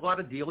didn't have a lot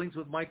of dealings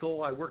with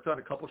Michael. I worked on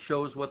a couple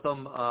shows with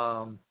him.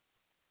 I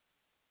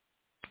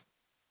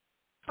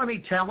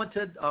mean,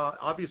 talented.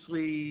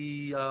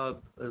 Obviously,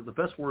 the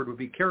best word would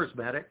be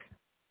charismatic,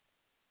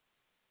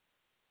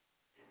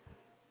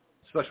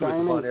 especially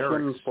with Von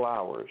Erich.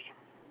 Flowers.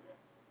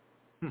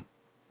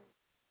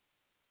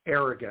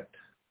 Arrogant.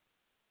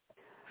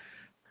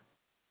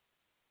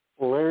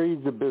 Larry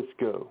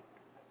Zbyszko.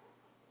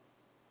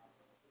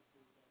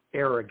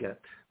 Arrogant.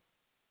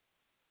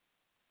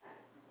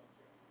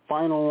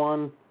 Final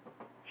one,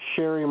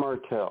 Sherry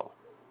Martell.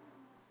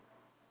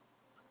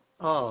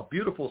 Oh,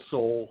 beautiful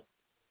soul.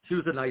 She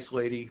was a nice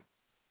lady.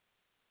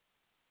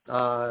 Did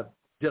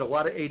a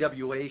lot of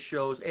AWA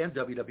shows and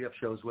WWF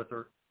shows with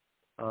her.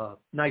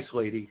 Nice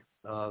lady.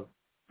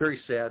 Very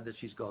sad that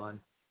she's gone.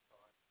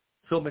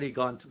 So many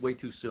gone way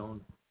too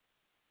soon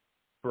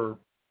for,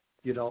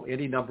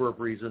 any number of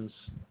reasons.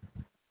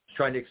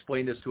 trying to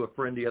explain this to a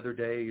friend the other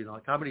day,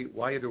 like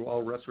why do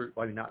all wrestlers,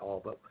 I mean, not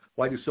all, but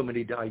why do so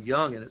many die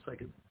young? And it's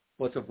like,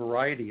 well, it's a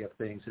variety of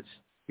things. It's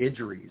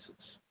injuries.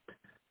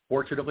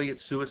 Fortunately, it's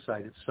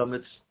suicide. It's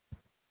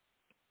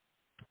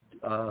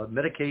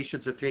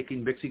medications they're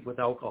taking, mixing with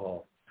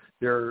alcohol.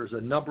 There's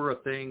a number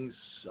of things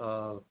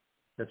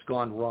that's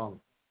gone wrong.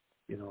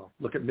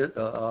 Look at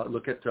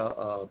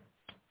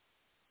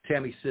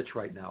Tammy Sitch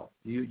right now.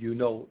 You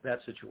know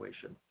that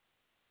situation.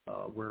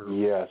 Where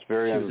yes,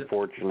 very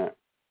unfortunate.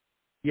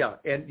 Yeah,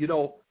 and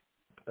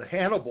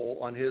Hannibal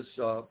on his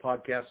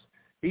podcast,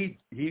 he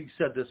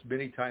said this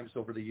many times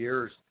over the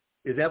years.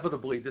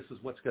 Inevitably, this is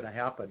what's going to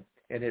happen,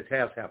 and it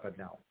has happened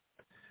now.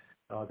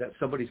 That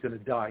somebody's going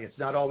to die. It's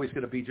not always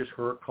going to be just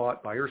her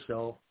caught by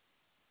herself,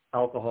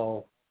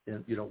 alcohol,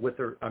 and with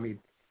her. I mean,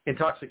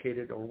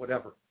 intoxicated or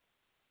whatever.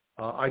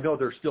 I know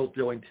they're still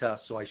doing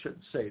tests, so I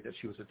shouldn't say that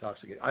she was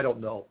intoxicated. I don't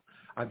know.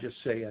 I'm just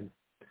saying.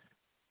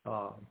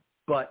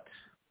 But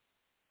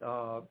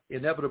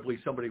inevitably,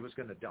 somebody was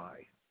going to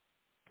die,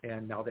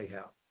 and now they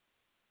have.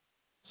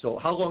 So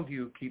how long do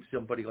you keep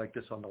somebody like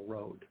this on the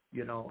road,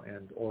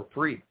 or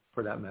free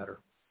for that matter?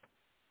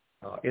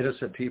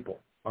 Innocent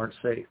people aren't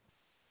safe.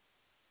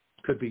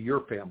 Could be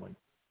your family,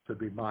 could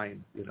be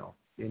mine,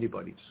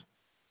 anybody's.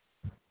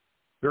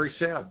 Very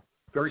sad.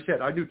 Very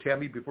sad. I knew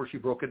Tammy before she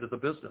broke into the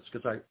business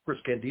because Chris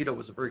Candido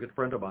was a very good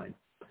friend of mine.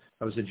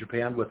 I was in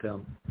Japan with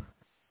him,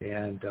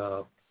 and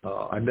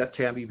I met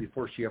Tammy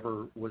before she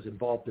ever was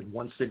involved in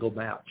one single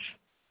match.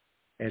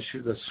 And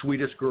she's the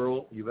sweetest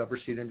girl you've ever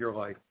seen in your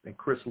life, and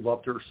Chris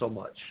loved her so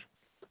much.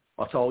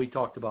 That's all he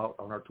talked about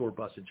on our tour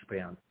bus in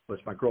Japan was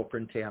my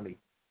girlfriend Tammy.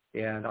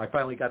 And I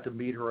finally got to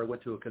meet her. I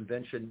went to a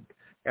convention.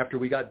 After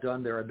we got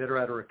done there, I met her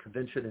at a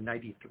convention in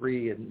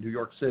 '93 in New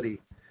York City.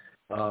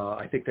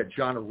 I think that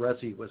John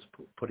Arezzi was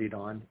putting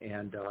on,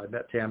 and I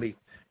met Tammy.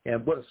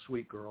 And what a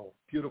sweet girl,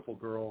 beautiful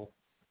girl.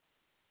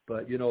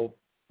 But,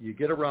 you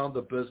get around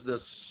the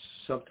business,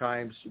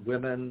 sometimes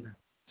women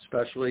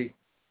especially,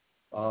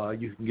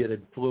 you can get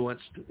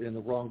influenced in the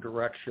wrong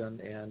direction,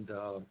 and,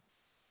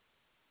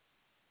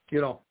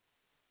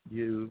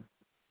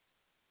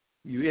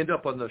 you end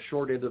up on the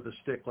short end of the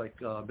stick like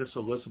Miss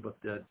Elizabeth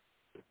did,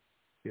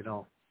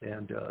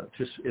 and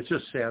it's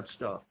just sad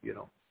stuff,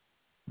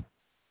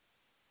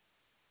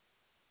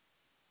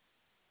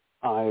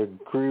 I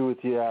agree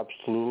with you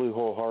absolutely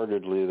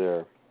wholeheartedly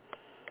there.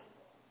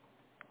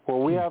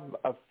 Well, we have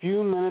a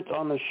few minutes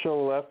on the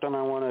show left, and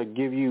I want to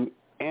give you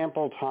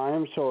ample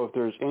time. So if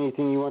there's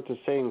anything you want to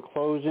say in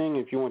closing,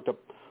 if you want to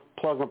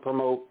plug and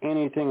promote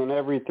anything and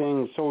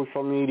everything,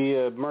 social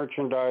media,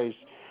 merchandise,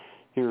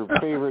 your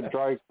favorite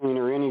dry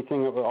cleaner,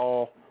 anything at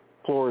all,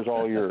 floor is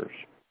all yours.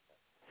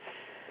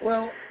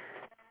 Well,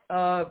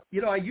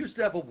 I used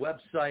to have a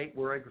website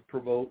where I could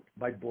promote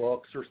my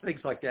books or things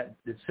like that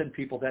send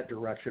people that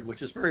direction,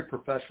 which is very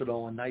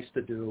professional and nice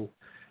to do.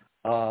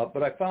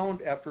 But I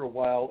found after a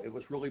while it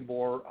was really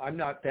more, I'm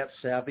not that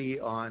savvy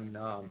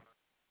on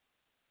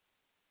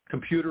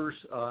computers,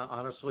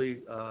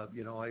 honestly.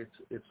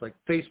 It's like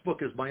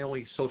Facebook is my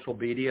only social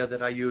media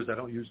that I use. I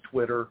don't use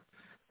Twitter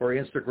or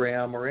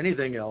Instagram or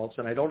anything else,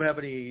 and I don't have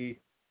any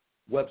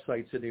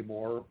websites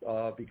anymore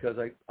because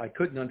I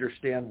couldn't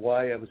understand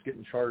why I was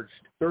getting charged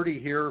 30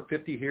 here,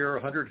 50 here,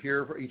 100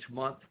 here for each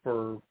month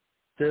for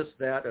this,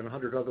 that, and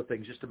 100 other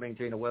things just to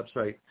maintain a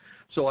website.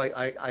 So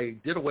I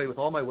did away with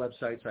all my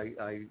websites.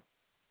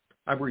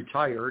 I'm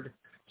retired,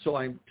 so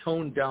I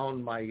toned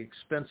down my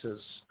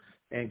expenses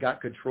and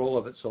got control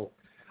of it. So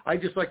I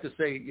just like to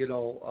say,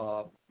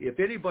 if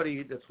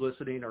anybody that's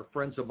listening are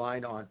friends of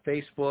mine on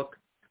Facebook,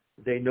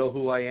 they know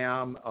who I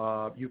am.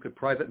 You could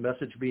private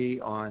message me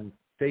on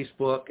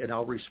Facebook, and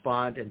I'll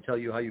respond and tell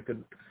you how you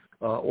can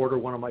order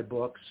one of my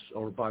books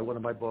or buy one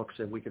of my books,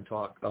 and we can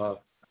talk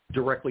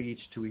directly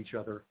to each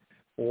other.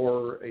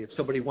 Or if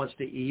somebody wants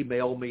to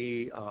email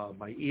me,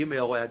 my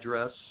email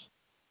address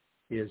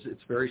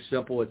it's very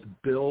simple. It's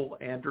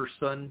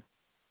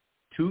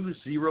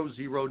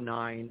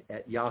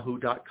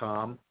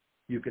billanderson2009@yahoo.com.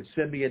 You can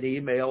send me an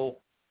email,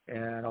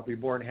 and I'll be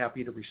more than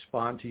happy to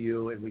respond to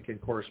you, and we can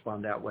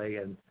correspond that way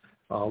and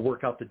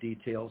work out the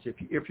details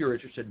if you're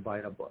interested in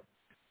buying a book.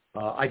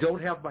 I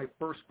don't have my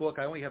first book.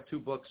 I only have 2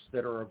 books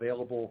that are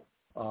available.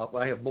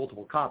 I have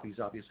multiple copies,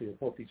 obviously, of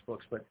both these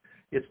books, but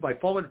it's My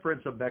Fallen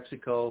Friends of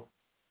Mexico,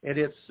 and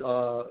it's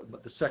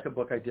the second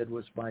book I did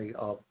was my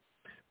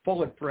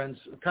Fallen Friends,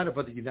 kind of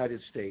the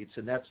United States,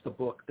 and that's the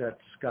book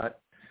that's got,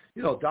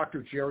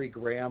 Dr. Jerry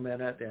Graham in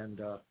it, and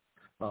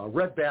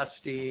Red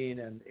Bastien,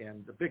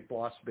 and the Big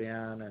Boss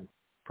Man, and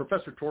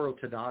Professor Toru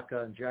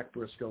Tanaka and Jack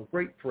Briscoe,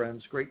 great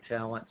friends, great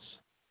talents.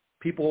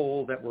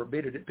 People that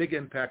made a big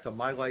impact on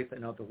my life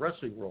and of the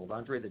wrestling world.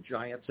 Andre the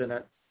Giant's in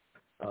it,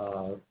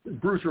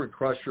 Bruiser and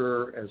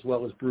Crusher, as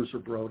well as Bruiser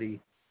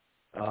Brody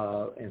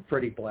and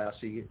Freddie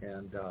Blassie.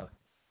 And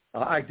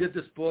I did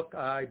this book,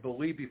 I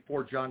believe,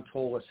 before John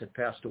Tolis had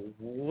passed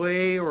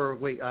away,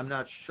 I'm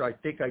not sure. I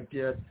think I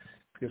did,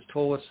 because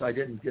Tolis, I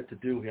didn't get to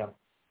do him.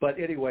 But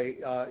anyway,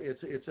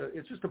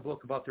 it's just a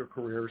book about their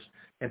careers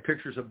and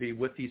pictures of me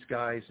with these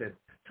guys and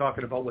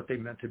talking about what they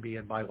meant to me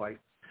in my life.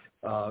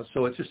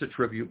 So it's just a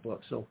tribute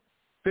book. So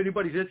if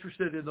anybody's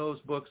interested in those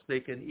books, they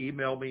can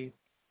email me,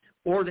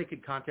 or they can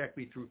contact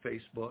me through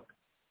Facebook,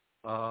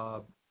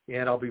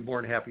 and I'll be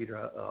more than happy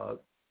to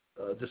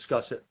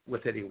discuss it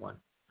with anyone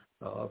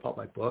about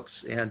my books.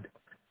 And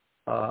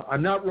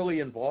I'm not really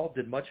involved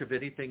in much of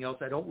anything else.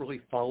 I don't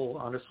really follow,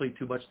 honestly,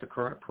 too much the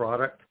current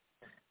product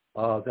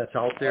that's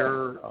out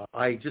there.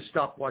 I just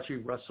stopped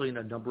watching wrestling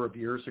a number of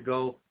years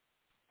ago.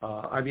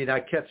 I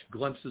catch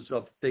glimpses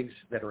of things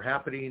that are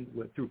happening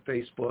through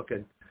Facebook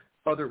and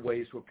other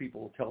ways where people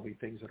will tell me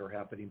things that are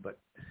happening. But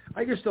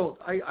I just don't.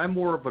 I'm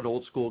more of an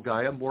old school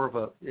guy. I'm more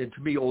of and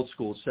to me, old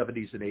school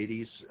 70s and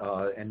 80s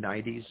and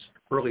 90s,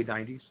 early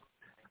 90s.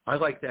 I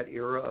like that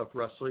era of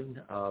wrestling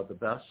the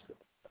best.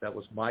 That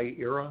was my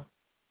era.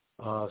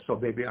 So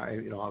maybe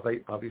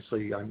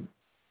obviously I'm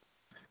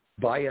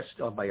biased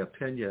on my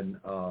opinion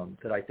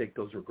that I think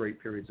those are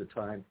great periods of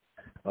time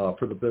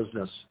for the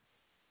business.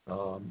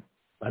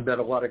 I met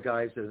a lot of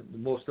guys,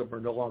 most of them are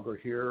no longer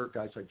here,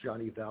 guys like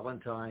Johnny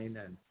Valentine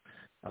and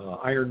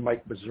Iron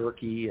Mike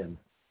Mazurki, and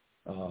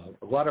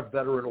a lot of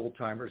veteran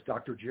old-timers.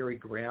 Dr. Jerry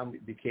Graham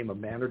became a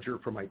manager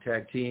for my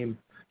tag team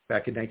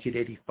back in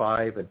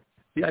 1985. And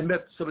I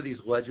met some of these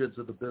legends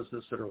of the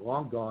business that are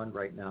long gone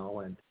right now.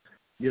 And,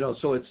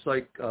 so it's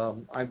like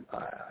I'm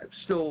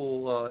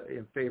still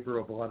in favor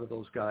of a lot of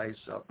those guys,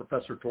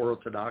 Professor Toru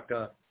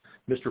Tanaka,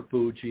 Mr.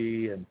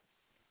 Fuji, and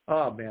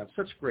oh, man,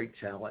 such great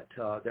talent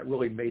that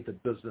really made the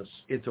business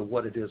into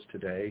what it is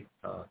today,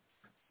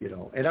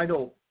 And I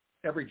know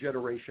every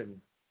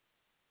generation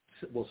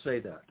will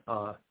say that.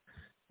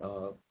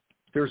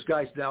 There's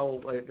guys now,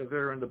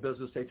 they're in the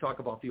business, they talk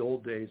about the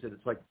old days, and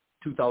it's like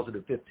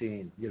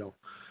 2015,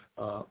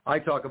 I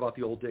talk about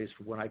the old days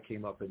from when I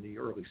came up in the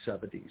early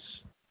 70s.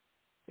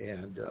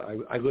 And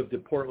I lived in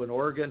Portland,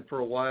 Oregon for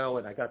a while,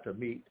 and I got to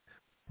meet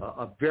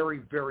a very,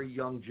 very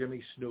young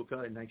Jimmy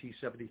Snuka in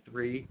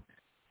 1973.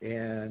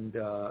 And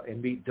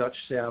meet Dutch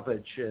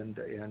Savage, and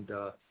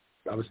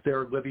I was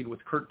there living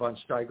with Kurt Von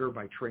Steiger,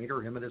 my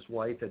trainer. Him and his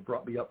wife had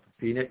brought me up to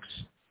Phoenix,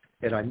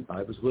 and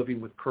I was living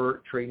with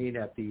Kurt, training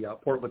at the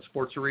Portland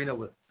Sports Arena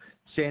with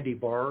Sandy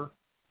Barr.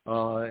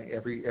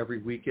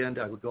 Every weekend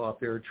I would go out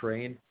there and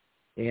train,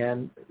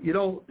 and it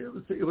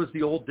was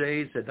the old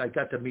days, and I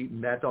got to meet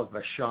Mad Dog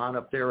Vachon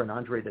up there and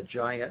Andre the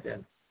Giant,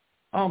 and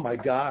oh my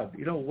God,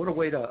 what a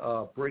way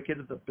to break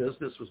into the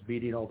business was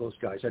meeting all those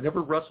guys. I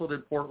never wrestled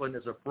in Portland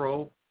as a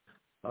pro.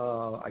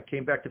 I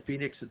came back to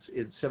Phoenix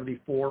in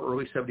 74,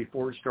 early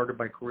 74, started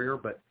my career.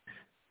 But,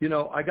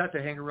 I got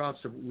to hang around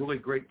some really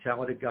great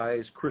talented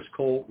guys, Chris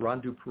Colt,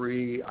 Ron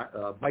Dupree,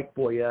 Mike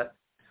Boyette,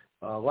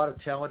 a lot of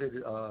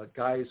talented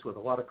guys with a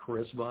lot of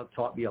charisma,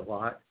 taught me a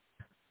lot.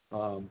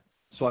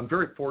 So I'm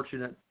very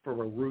fortunate for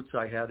the roots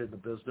I had in the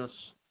business.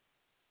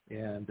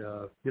 And,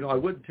 I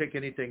wouldn't take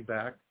anything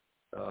back.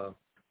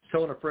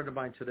 Telling a friend of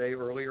mine today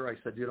earlier, I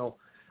said,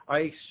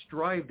 I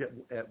strived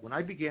at when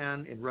I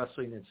began in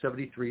wrestling in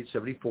 73,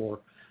 74,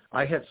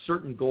 I had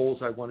certain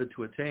goals I wanted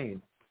to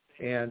attain.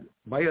 And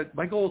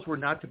my goals were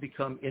not to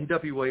become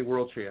NWA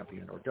World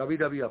Champion or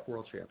WWF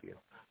World Champion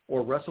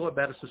or wrestle at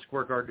Madison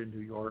Square Garden in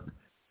New York.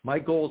 My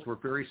goals were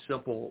very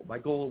simple. My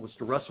goal was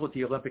to wrestle at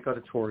the Olympic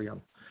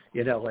Auditorium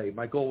in LA.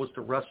 My goal was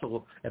to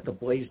wrestle at the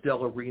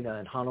Blaisdell Arena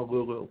in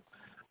Honolulu.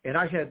 And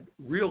I had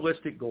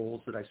realistic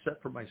goals that I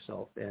set for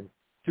myself. And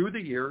through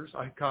the years,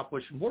 I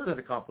more than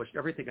accomplished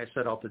everything I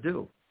set out to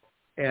do.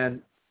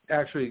 And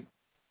actually,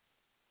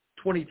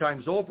 20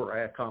 times over,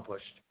 I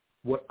accomplished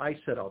what I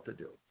set out to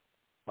do.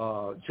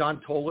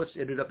 John Tolis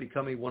ended up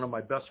becoming one of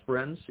my best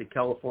friends in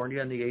California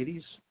in the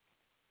 80s.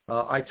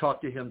 I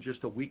talked to him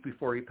just a week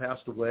before he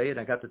passed away, and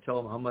I got to tell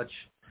him how much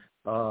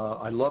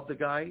I loved the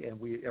guy.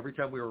 And every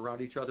time we were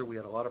around each other, we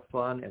had a lot of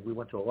fun, and we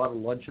went to a lot of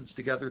luncheons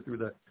together through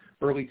the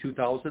early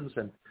 2000s.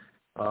 And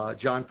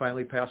John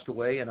finally passed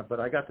away, but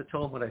I got to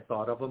tell him what I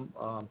thought of him.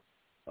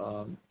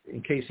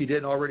 In case he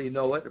didn't already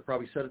know it, I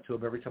probably said it to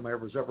him every time I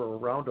was ever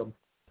around him,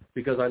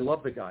 because I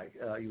love the guy.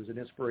 He was an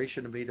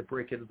inspiration to me to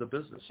break into the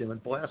business, him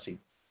and Blassie.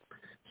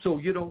 So,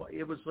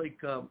 it was like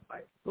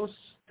those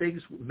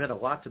things meant a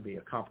lot to me,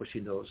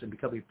 accomplishing those and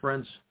becoming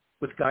friends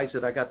with guys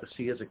that I got to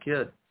see as a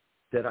kid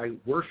that I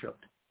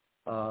worshipped,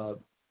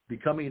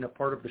 becoming a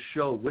part of the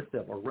show with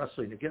them or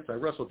wrestling against. I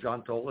wrestled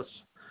John Tolis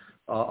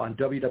on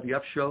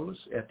WWF shows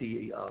at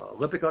the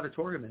Olympic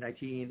Auditorium in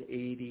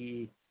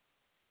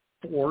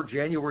 1984,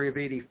 January of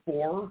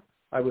 84.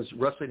 I was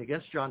wrestling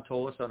against John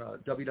Tolis on a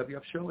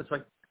WWF show. It's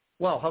like,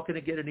 wow, how can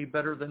it get any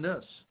better than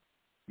this?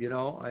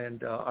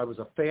 And I was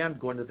a fan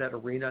going to that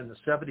arena in the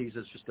 70s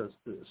as just a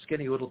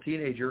skinny little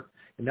teenager.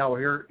 And now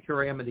here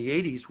I am in the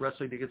 80s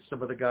wrestling against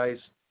some of the guys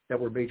that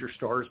were major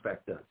stars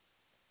back then.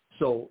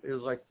 So it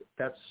was like,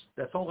 that's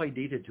all I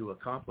needed to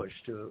accomplish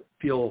to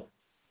feel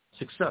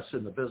success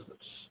in the business.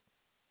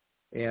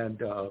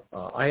 And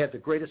I had the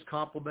greatest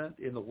compliment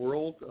in the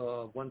world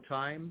one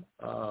time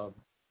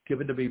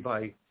given to me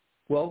by,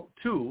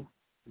 two.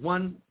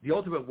 One, the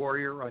Ultimate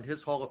Warrior, on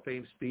his Hall of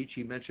Fame speech,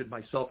 he mentioned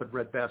myself and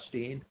Red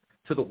Bastien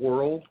to the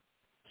world,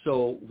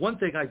 So one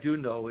thing I do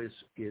know is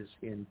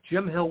in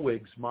Jim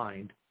Hellwig's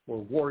mind, or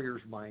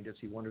Warrior's mind, as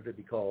he wanted to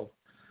be called,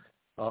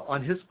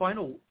 on his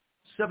final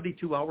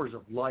 72 hours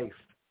of life,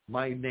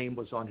 my name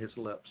was on his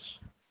lips.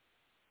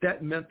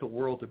 That meant the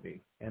world to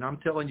me. And I'm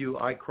telling you,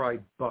 I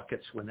cried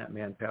buckets when that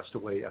man passed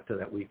away after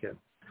that weekend.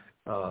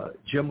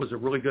 Jim was a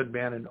really good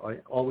man, and I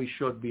always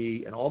showed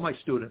me and all my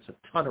students a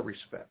ton of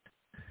respect.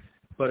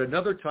 But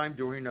another time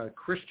during a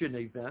Christian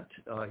event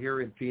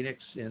here in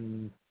Phoenix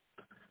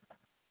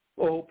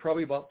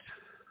probably about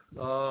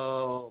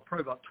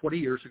 20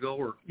 years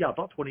ago,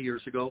 about 20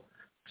 years ago,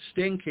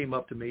 Sting came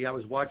up to me. I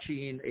was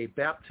watching a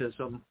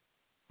baptism.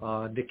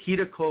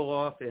 Nikita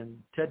Koloff and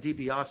Ted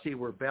DiBiase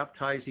were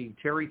baptizing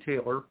Terry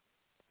Taylor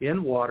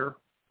in water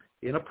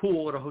in a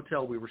pool at a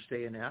hotel we were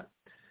staying at.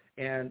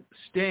 And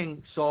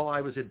Sting saw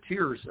I was in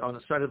tears on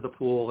the side of the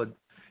pool, and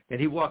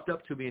he walked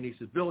up to me and he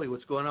said, "Billy,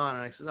 what's going on?"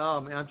 And I said, "Oh,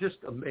 man, I'm just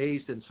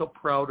amazed and so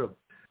proud of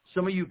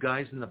some of you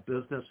guys in the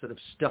business that have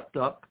stepped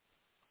up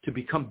to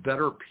become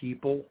better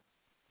people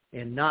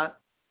and not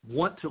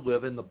want to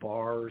live in the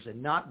bars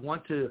and not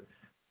want to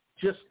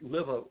just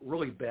live a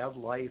really bad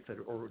life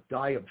or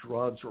die of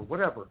drugs or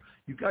whatever.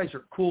 You guys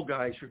are cool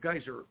guys. You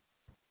guys are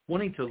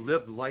wanting to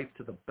live life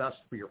to the best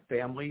for your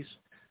families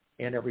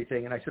and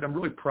everything." And I said, "I'm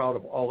really proud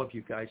of all of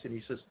you guys." And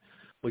he says,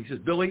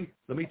 "Billy,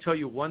 let me tell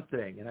you one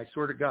thing." And I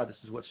swear to God,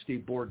 this is what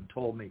Steve Borden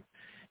told me.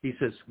 He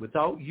says,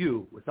 "Without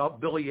you,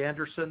 without Billy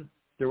Anderson,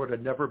 there would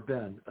have never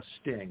been a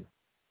Sting."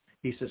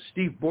 He says,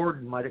 "Steve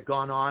Borden might have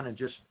gone on and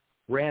just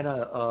ran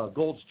a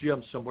Gold's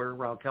Gym somewhere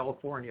around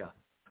California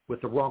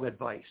with the wrong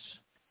advice."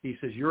 He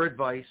says, "Your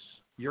advice,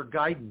 your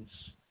guidance,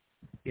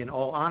 in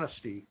all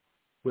honesty,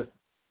 with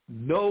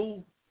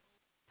no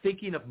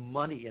thinking of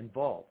money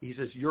involved," he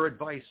says, "your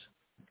advice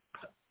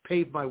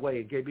paved my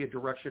way and gave me a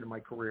direction in my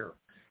career."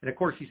 And of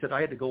course, he said,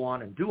 I had to go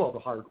on and do all the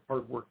hard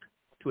work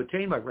to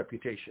attain my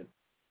reputation.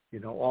 You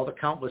know, all the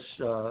countless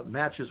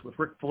matches with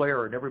Ric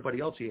Flair and everybody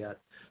else he had.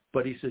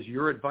 But he says,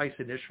 "Your advice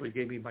initially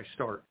gave me my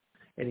start."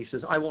 And he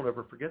says, "I won't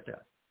ever forget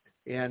that."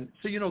 And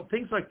so, you know,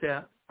 things like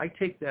that, I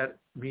take that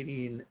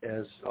meaning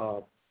as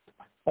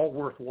all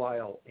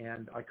worthwhile,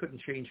 and I couldn't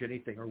change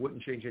anything or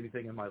wouldn't change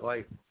anything in my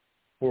life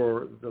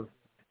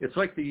it's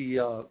like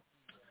the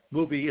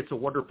movie It's a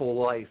Wonderful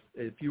Life.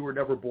 If you were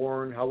never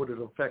born, how would it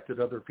have affected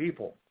other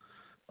people?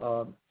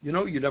 You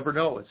know, you never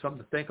know. It's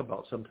something to think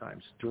about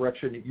sometimes.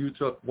 Direction that you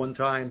took one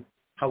time,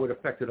 how it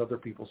affected other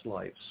people's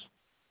lives.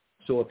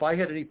 So if I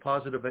had any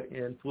positive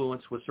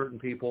influence with certain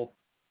people,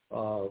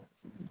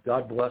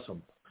 God bless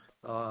them.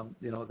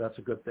 You know, that's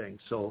a good thing.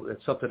 So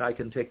it's something I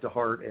can take to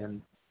heart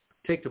and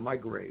take to my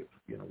grave,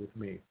 you know, with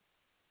me.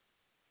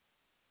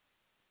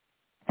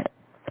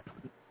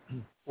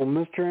 Well,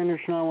 Mr.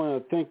 Anderson, I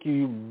want to thank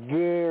you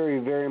very,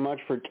 very much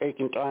for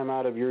taking time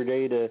out of your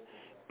day to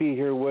be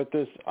here with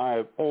us.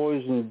 I've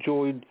always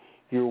enjoyed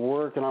your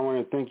work, and I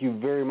want to thank you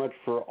very much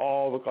for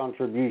all the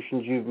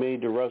contributions you've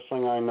made to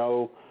wrestling. I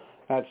know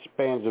that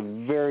spans a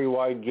very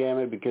wide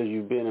gamut because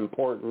you've been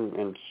important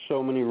in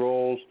so many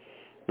roles,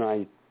 and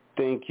I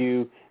thank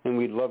you, and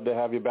we'd love to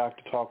have you back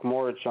to talk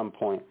more at some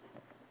point.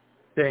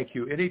 Thank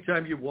you.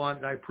 Anytime you want,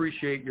 and I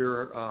appreciate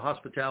your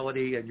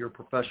hospitality and your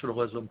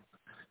professionalism.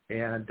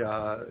 And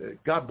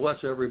God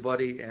bless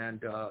everybody.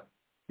 And,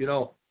 you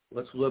know,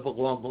 let's live a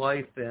long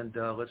life and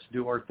let's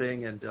do our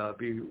thing and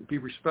be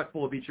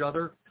respectful of each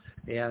other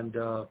and,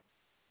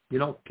 you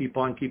know, keep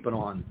on keeping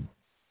on.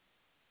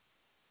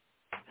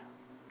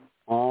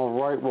 All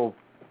right. Well,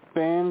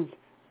 fans,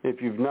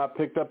 if you've not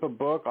picked up a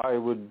book, I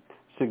would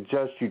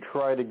suggest you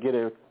try to get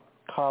a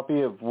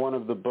copy of one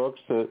of the books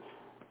that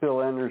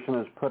Phil Anderson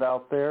has put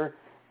out there.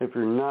 If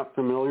you're not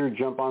familiar,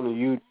 jump on the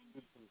YouTube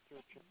and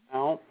search it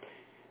out.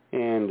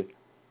 And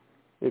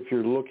if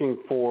you're looking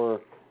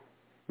for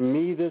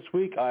me this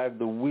week, I have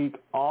the week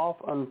off,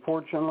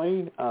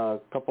 unfortunately. A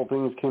couple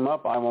things came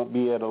up. I won't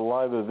be at a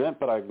live event,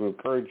 but I can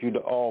encourage you to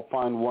all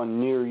find one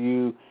near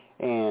you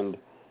and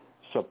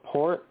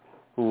support.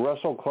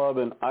 Wrestle Club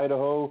in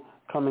Idaho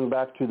coming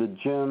back to the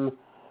Gym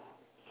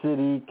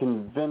City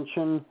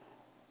Convention.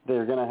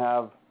 They're going to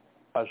have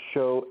a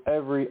show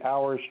every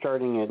hour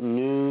starting at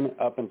noon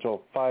up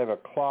until 5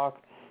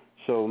 o'clock.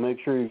 So make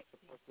sure you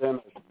support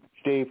them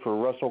each day for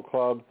Wrestle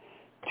Club.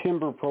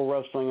 Timber Pro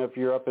Wrestling, if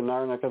you're up in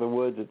our neck of the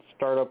woods, it's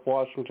Startup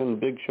Washington,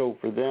 big show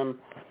for them.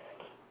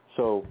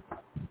 So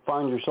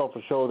find yourself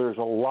a show. There's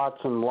lots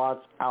and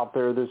lots out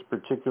there this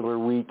particular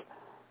week.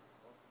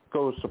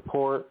 Go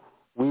support.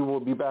 We will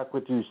be back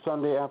with you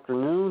Sunday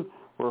afternoon.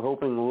 We're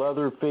hoping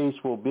Leatherface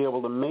will be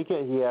able to make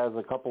it. He has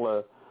a couple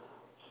of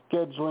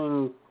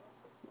scheduling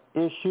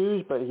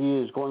issues, but he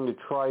is going to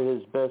try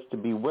his best to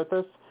be with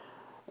us.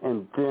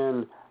 And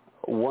then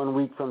 1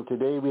 week from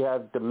today, we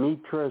have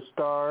Demetra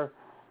Starr,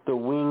 the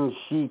Winged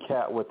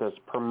She-Cat, with us,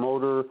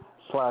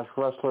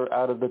 promoter/wrestler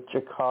out of the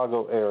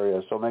Chicago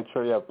area. So make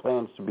sure you have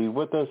plans to be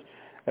with us.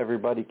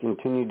 Everybody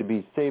continue to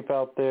be safe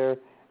out there,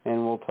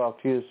 and we'll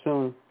talk to you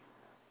soon.